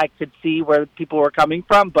because I could see where people were coming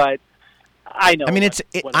from, but. I know. I mean,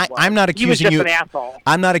 I'm not accusing you. An asshole.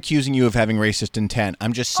 I'm not accusing you of having racist intent.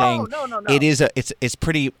 I'm just saying no. it's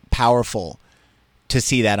pretty powerful to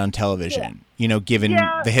see that on television. Yeah. Given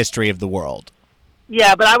the history of the world.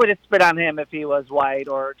 Yeah, but I would have spit on him if he was white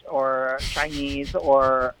or Chinese,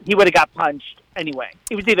 or he would have got punched anyway.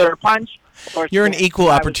 It was either a punch or. You're an equal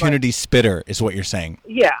opportunity spitter, is what you're saying.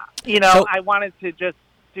 Yeah, I wanted to just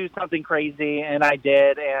do something crazy, and I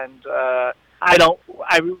did, and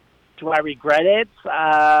do I regret it?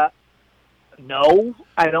 No,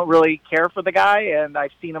 I don't really care for the guy, and I've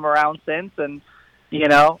seen him around since, and You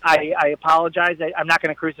know, I apologize. I'm not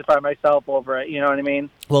going to crucify myself over it. You know what I mean?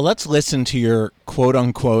 Well, let's listen to your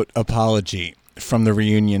quote-unquote apology from the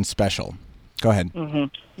reunion special. Go ahead. Mm-hmm.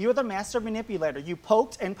 You're the master manipulator. You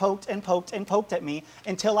poked and poked and poked and poked at me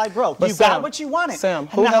until I broke. But You Sam, got what you wanted. Sam,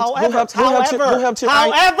 who helped you iron?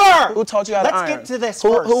 Who taught you how to iron? Let's get to this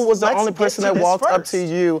Who first. was the Let's only get person to that this walked up first. to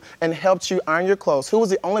you and helped you iron your clothes? Who was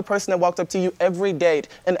the only person that walked up to you every date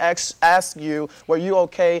and asked you, were you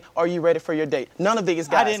okay? Are you ready for your date? None of these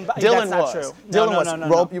guys. that's Dylan not was. true. Dylan No.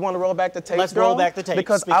 was. You want to roll back the tapes, Let's girl? roll back the tapes.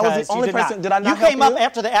 Because I was the only you person. Did I not You came help up you?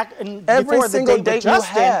 after the act and Every before the single date date with you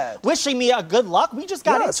Justin, had. wishing me a good luck. We just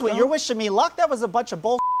got Yes, into it. girl. You're wishing me luck. That was a bunch of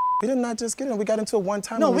bull. We did not just get in. We got into it one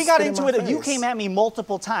time. No, and we you got spit in into my it. You face. came at me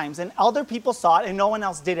multiple times, and other people saw it, and no one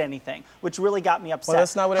else did anything, which really got me upset. Well,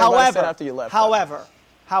 that's not what everybody said after you left,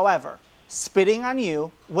 However, spitting on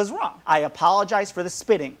you was wrong. I apologize for the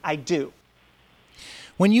spitting. I do.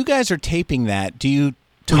 When you guys are taping that, do you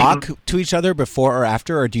talk to each other before or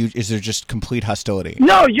after, or is there just complete hostility?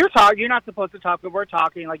 No, you're not supposed to talk, but we're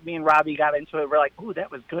talking. Like me and Robbie got into it. We're like, "Ooh,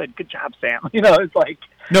 that was good. Good job, Sam." You know, it's like.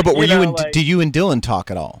 No, but did you and Dylan talk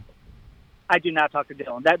at all? I do not talk to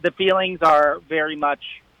Dylan. That the feelings are very much.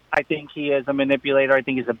 I think he is a manipulator. I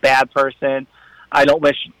think he's a bad person. I don't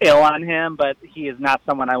wish ill on him, but he is not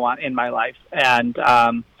someone I want in my life, and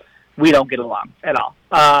we don't get along at all.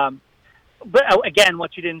 But again,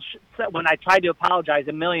 what you didn't when I tried to apologize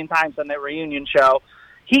a million times on that reunion show,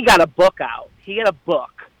 he got a book out. He had a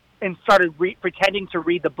book and started pretending to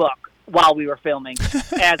read the book while we were filming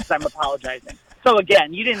as I'm apologizing. So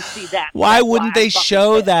again, you didn't see that. Why wouldn't they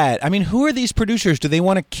show that? I mean, who are these producers? Do they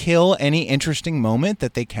want to kill any interesting moment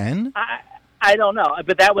that they can? I don't know,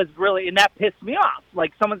 but that was really, and that pissed me off.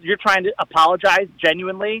 Like you're trying to apologize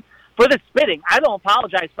genuinely for the spitting. I don't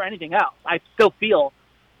apologize for anything else. I still feel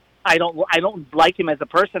I don't like him as a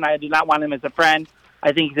person. I do not want him as a friend.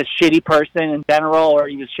 I think he's a shitty person in general, or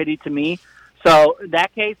he was shitty to me. So in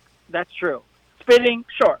that case, that's true. Spitting,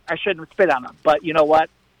 sure, I shouldn't have spit on him, but you know what?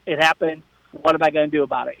 It happened. What am I going to do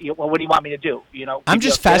about it? Well, what do you want me to do? You know, I'm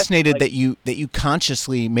just fascinated that you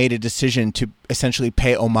consciously made a decision to essentially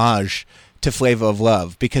pay homage to Flavor of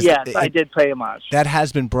Love, because yes, I did pay homage. That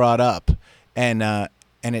has been brought up, and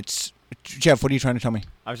it's Jeff. What are you trying to tell me?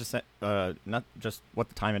 I was just saying, not just what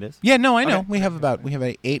the time it is. Yeah, no, I know. Okay. We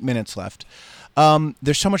have 8 minutes left.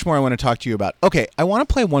 There's so much more I want to talk to you about. Okay, I want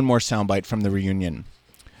to play one more soundbite from the reunion.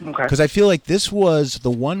 Okay. Because I feel like this was the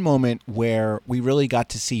one moment where we really got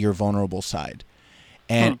to see your vulnerable side.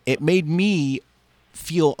 And it made me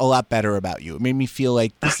feel a lot better about you. It made me feel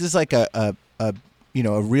like this is like a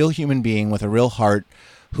real human being with a real heart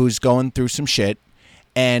who's going through some shit.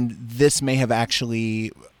 And this may have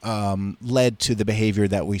actually led to the behavior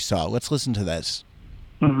that we saw. Let's listen to this.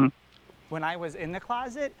 Mm-hmm. When I was in the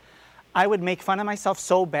closet, I would make fun of myself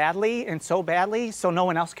so badly so no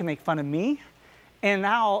one else can make fun of me. And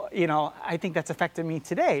now, I think that's affected me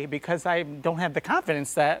today because I don't have the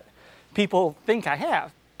confidence that people think I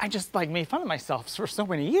have. I just made fun of myself for so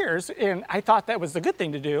many years, and I thought that was the good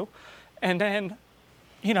thing to do. And then,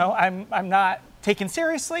 I'm not taken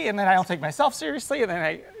seriously, and then I don't take myself seriously, and then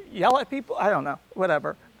I yell at people. I don't know,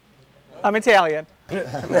 whatever. I'm Italian.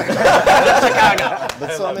 Chicago.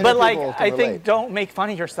 But I think don't make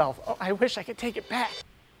fun of yourself. Oh, I wish I could take it back.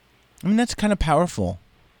 I mean, that's kind of powerful.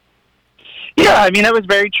 Yeah, I mean, that was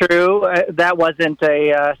very true. That wasn't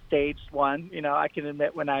a staged one. I can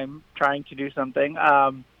admit when I'm trying to do something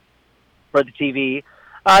for the TV.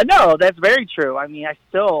 No, that's very true. I mean,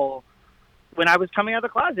 when I was coming out of the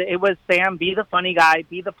closet, it was Sam, be the funny guy,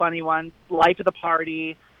 be the funny one, life of the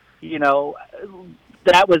party.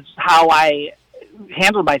 That was how I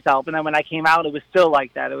handled myself. And then when I came out, it was still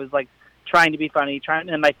like that. It was like trying to be funny,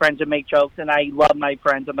 and my friends would make jokes, and I love my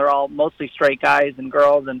friends, and they're all mostly straight guys and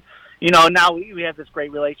girls, and now we have this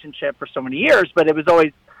great relationship for so many years, but it was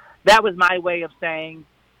always, that was my way of saying,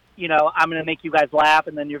 I'm going to make you guys laugh,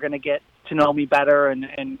 and then you're going to get to know me better,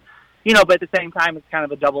 and but at the same time, it's kind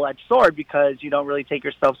of a double-edged sword because you don't really take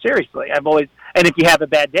yourself seriously. And if you have a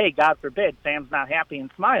bad day, God forbid, Sam's not happy and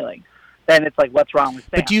smiling, then it's like, what's wrong with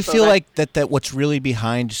Sam? But do you feel like that what's really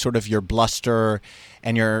behind sort of your bluster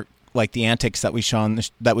and your, the antics that we saw on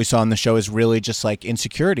the show is really just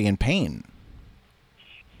insecurity and pain?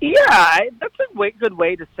 Yeah, that's a good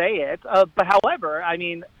way to say it. But however, I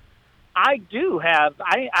mean, I do have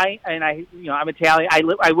I'm Italian.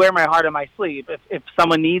 I wear my heart on my sleeve. If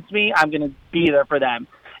someone needs me, I'm going to be there for them.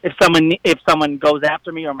 If someone goes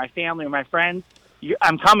after me or my family or my friends,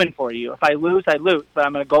 I'm coming for you. If I lose, I lose, but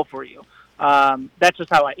I'm going to go for you. That's just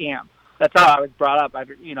how I am. That's how I was brought up.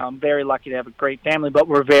 I'm very lucky to have a great family, but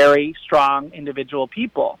we're very strong individual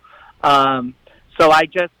people. So So I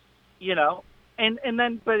just, and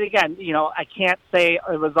then, but again, I can't say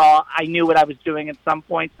it was all, I knew what I was doing at some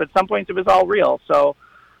points, but some points it was all real. So,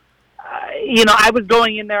 I was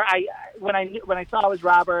going in there. When I saw it was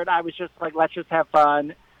Robert, I was just like, let's just have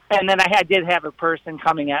fun. And then I did have a person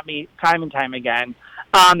coming at me time and time again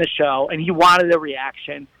on the show, and he wanted a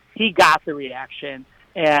reaction. He got the reaction.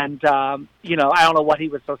 And, I don't know what he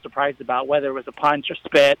was so surprised about, whether it was a punch or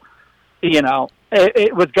spit.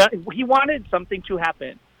 It was he wanted something to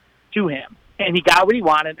happen to him, and he got what he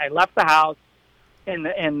wanted. I left the house, and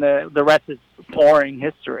the rest is boring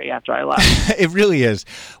history after I left. It really is.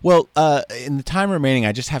 Well, in the time remaining,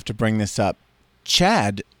 I just have to bring this up.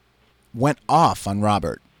 Chad went off on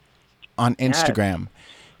Robert on Instagram. Yes.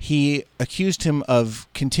 He accused him of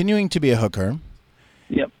continuing to be a hooker,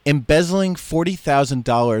 embezzling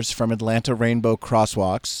 $40,000 from Atlanta Rainbow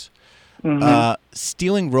Crosswalks,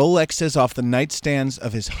 stealing Rolexes off the nightstands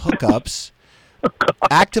of his hookups,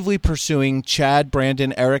 actively pursuing Chad,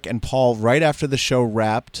 Brandon, Eric, and Paul right after the show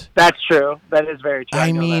wrapped. That's true. That is very true.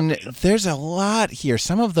 I mean, there's a lot here.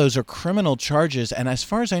 Some of those are criminal charges, and as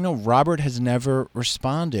far as I know, Robert has never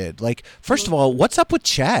responded. Like, first of all, what's up with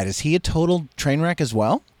Chad? Is he a total train wreck as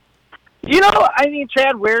well?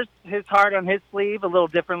 Chad wears his heart on his sleeve a little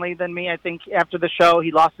differently than me. I think after the show,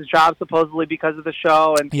 he lost his job supposedly because of the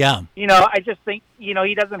show. And, I just think,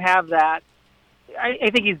 he doesn't have that.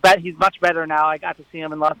 I think he's much better now. I got to see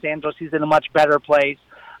him in Los Angeles. He's in a much better place.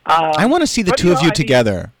 I want to see the two of you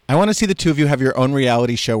together. I want to see the two of you have your own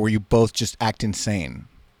reality show where you both just act insane.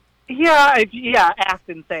 Act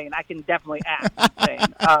insane. I can definitely act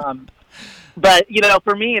insane. But,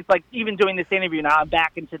 for me, it's like even doing this interview now, I'm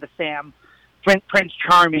back into the Prince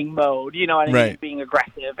Charming mode, Right. being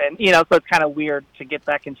aggressive. And, so it's kind of weird to get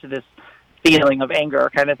back into this feeling of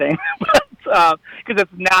anger kind of thing. Because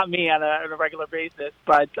it's not me on a regular basis.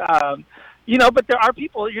 But, but there are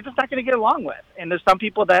people you're just not going to get along with. And there's some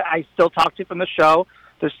people that I still talk to from the show.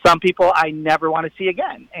 There's some people I never want to see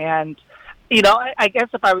again. And, I guess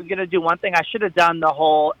if I was going to do one thing, I should have done the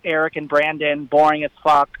whole Eric and Brandon boring as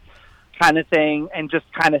fuck kind of thing and just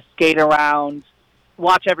kind of skate around,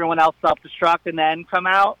 watch everyone else self-destruct, and then come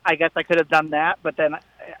out. I guess I could have done that, but then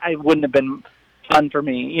I wouldn't have been fun for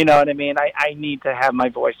me. You know what I mean? I need to have my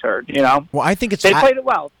voice heard, Well, I think they played it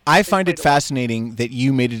well. I find it fascinating that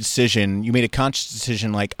you made a conscious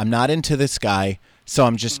decision, like, I'm not into this guy, so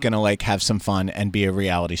I'm just going to, have some fun and be a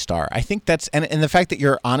reality star. I think that's, and the fact that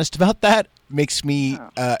you're honest about that makes me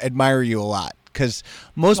admire you a lot. Because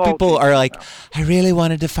most people are like, I really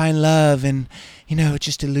wanted to find love, and, it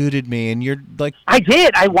just eluded me. And you're like... I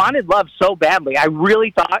did. I wanted love so badly. I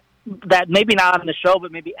really thought that maybe not on the show, but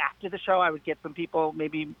maybe after the show I would get some people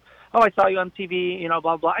maybe, I saw you on TV,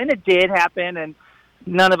 blah, blah. And it did happen, and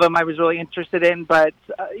none of them I was really interested in. But,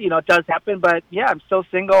 it does happen. But, yeah, I'm still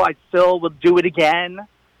single. I still will do it again.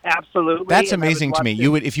 Absolutely. That's amazing to me.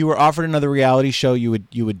 You would, if you were offered another reality show, you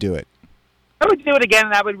would do it. I would do it again,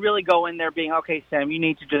 and I would really go in there being, okay, Sam, you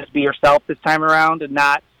need to just be yourself this time around and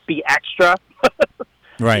not be extra.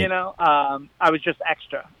 Right. I was just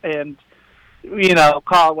extra, and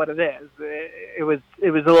call it what it is. It was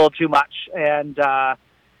a little too much, and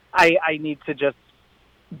I need to just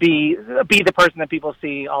be the person that people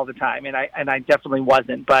see all the time, and I definitely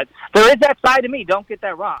wasn't. But there is that side of me. Don't get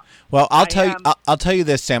that wrong. Well, I'll tell you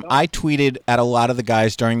this, Sam. I tweeted at a lot of the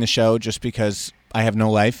guys during the show just because I have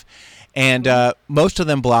no life. And most of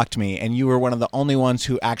them blocked me, and you were one of the only ones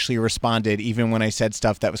who actually responded, even when I said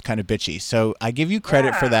stuff that was kind of bitchy. So I give you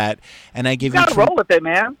credit for that, and I give you roll with it,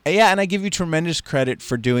 man. Yeah, and I give you tremendous credit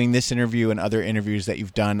for doing this interview and other interviews that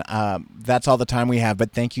you've done. That's all the time we have,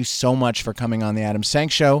 but thank you so much for coming on the Adam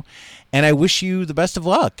Sank Show, and I wish you the best of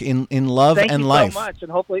luck in love and life. Thank you so much,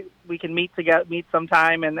 and hopefully we can meet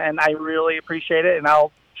sometime, and I really appreciate it, and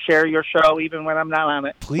I'll share your show even when I'm not on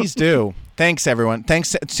it. Please do. Thanks, everyone.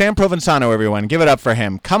 Thanks, Sam Provenzano, everyone. Give it up for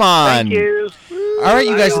him. Come on. Thank you. All right,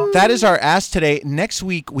 you guys, that is our Ask Today. Next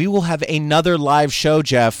week, we will have another live show,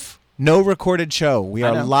 Jeff. No recorded show. We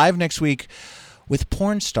are live next week with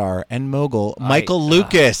porn star and mogul Michael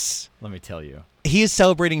Lucas. Let me tell you. He is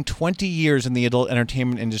celebrating 20 years in the adult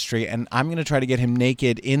entertainment industry, and I'm going to try to get him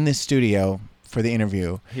naked in this studio for the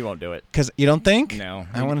interview. He won't do it. Because you don't think? No.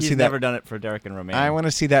 I want to see that. He's never done it for Derek and Romaine. I want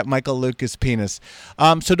to see that Michael Lucas penis.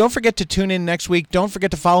 So don't forget to tune in next week. Don't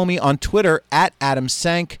forget to follow me on Twitter at Adam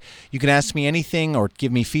Sank. You can ask me anything or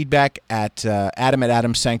give me feedback at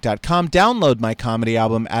adam@adamsank.com. Download my comedy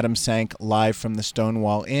album, Adam Sank, live from the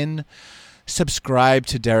Stonewall Inn. Subscribe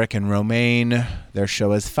to Derek and Romaine. Their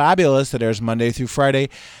show is fabulous. It airs Monday through Friday.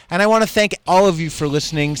 And I want to thank all of you for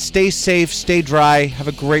listening. Stay safe. Stay dry. Have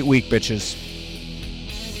a great week, bitches.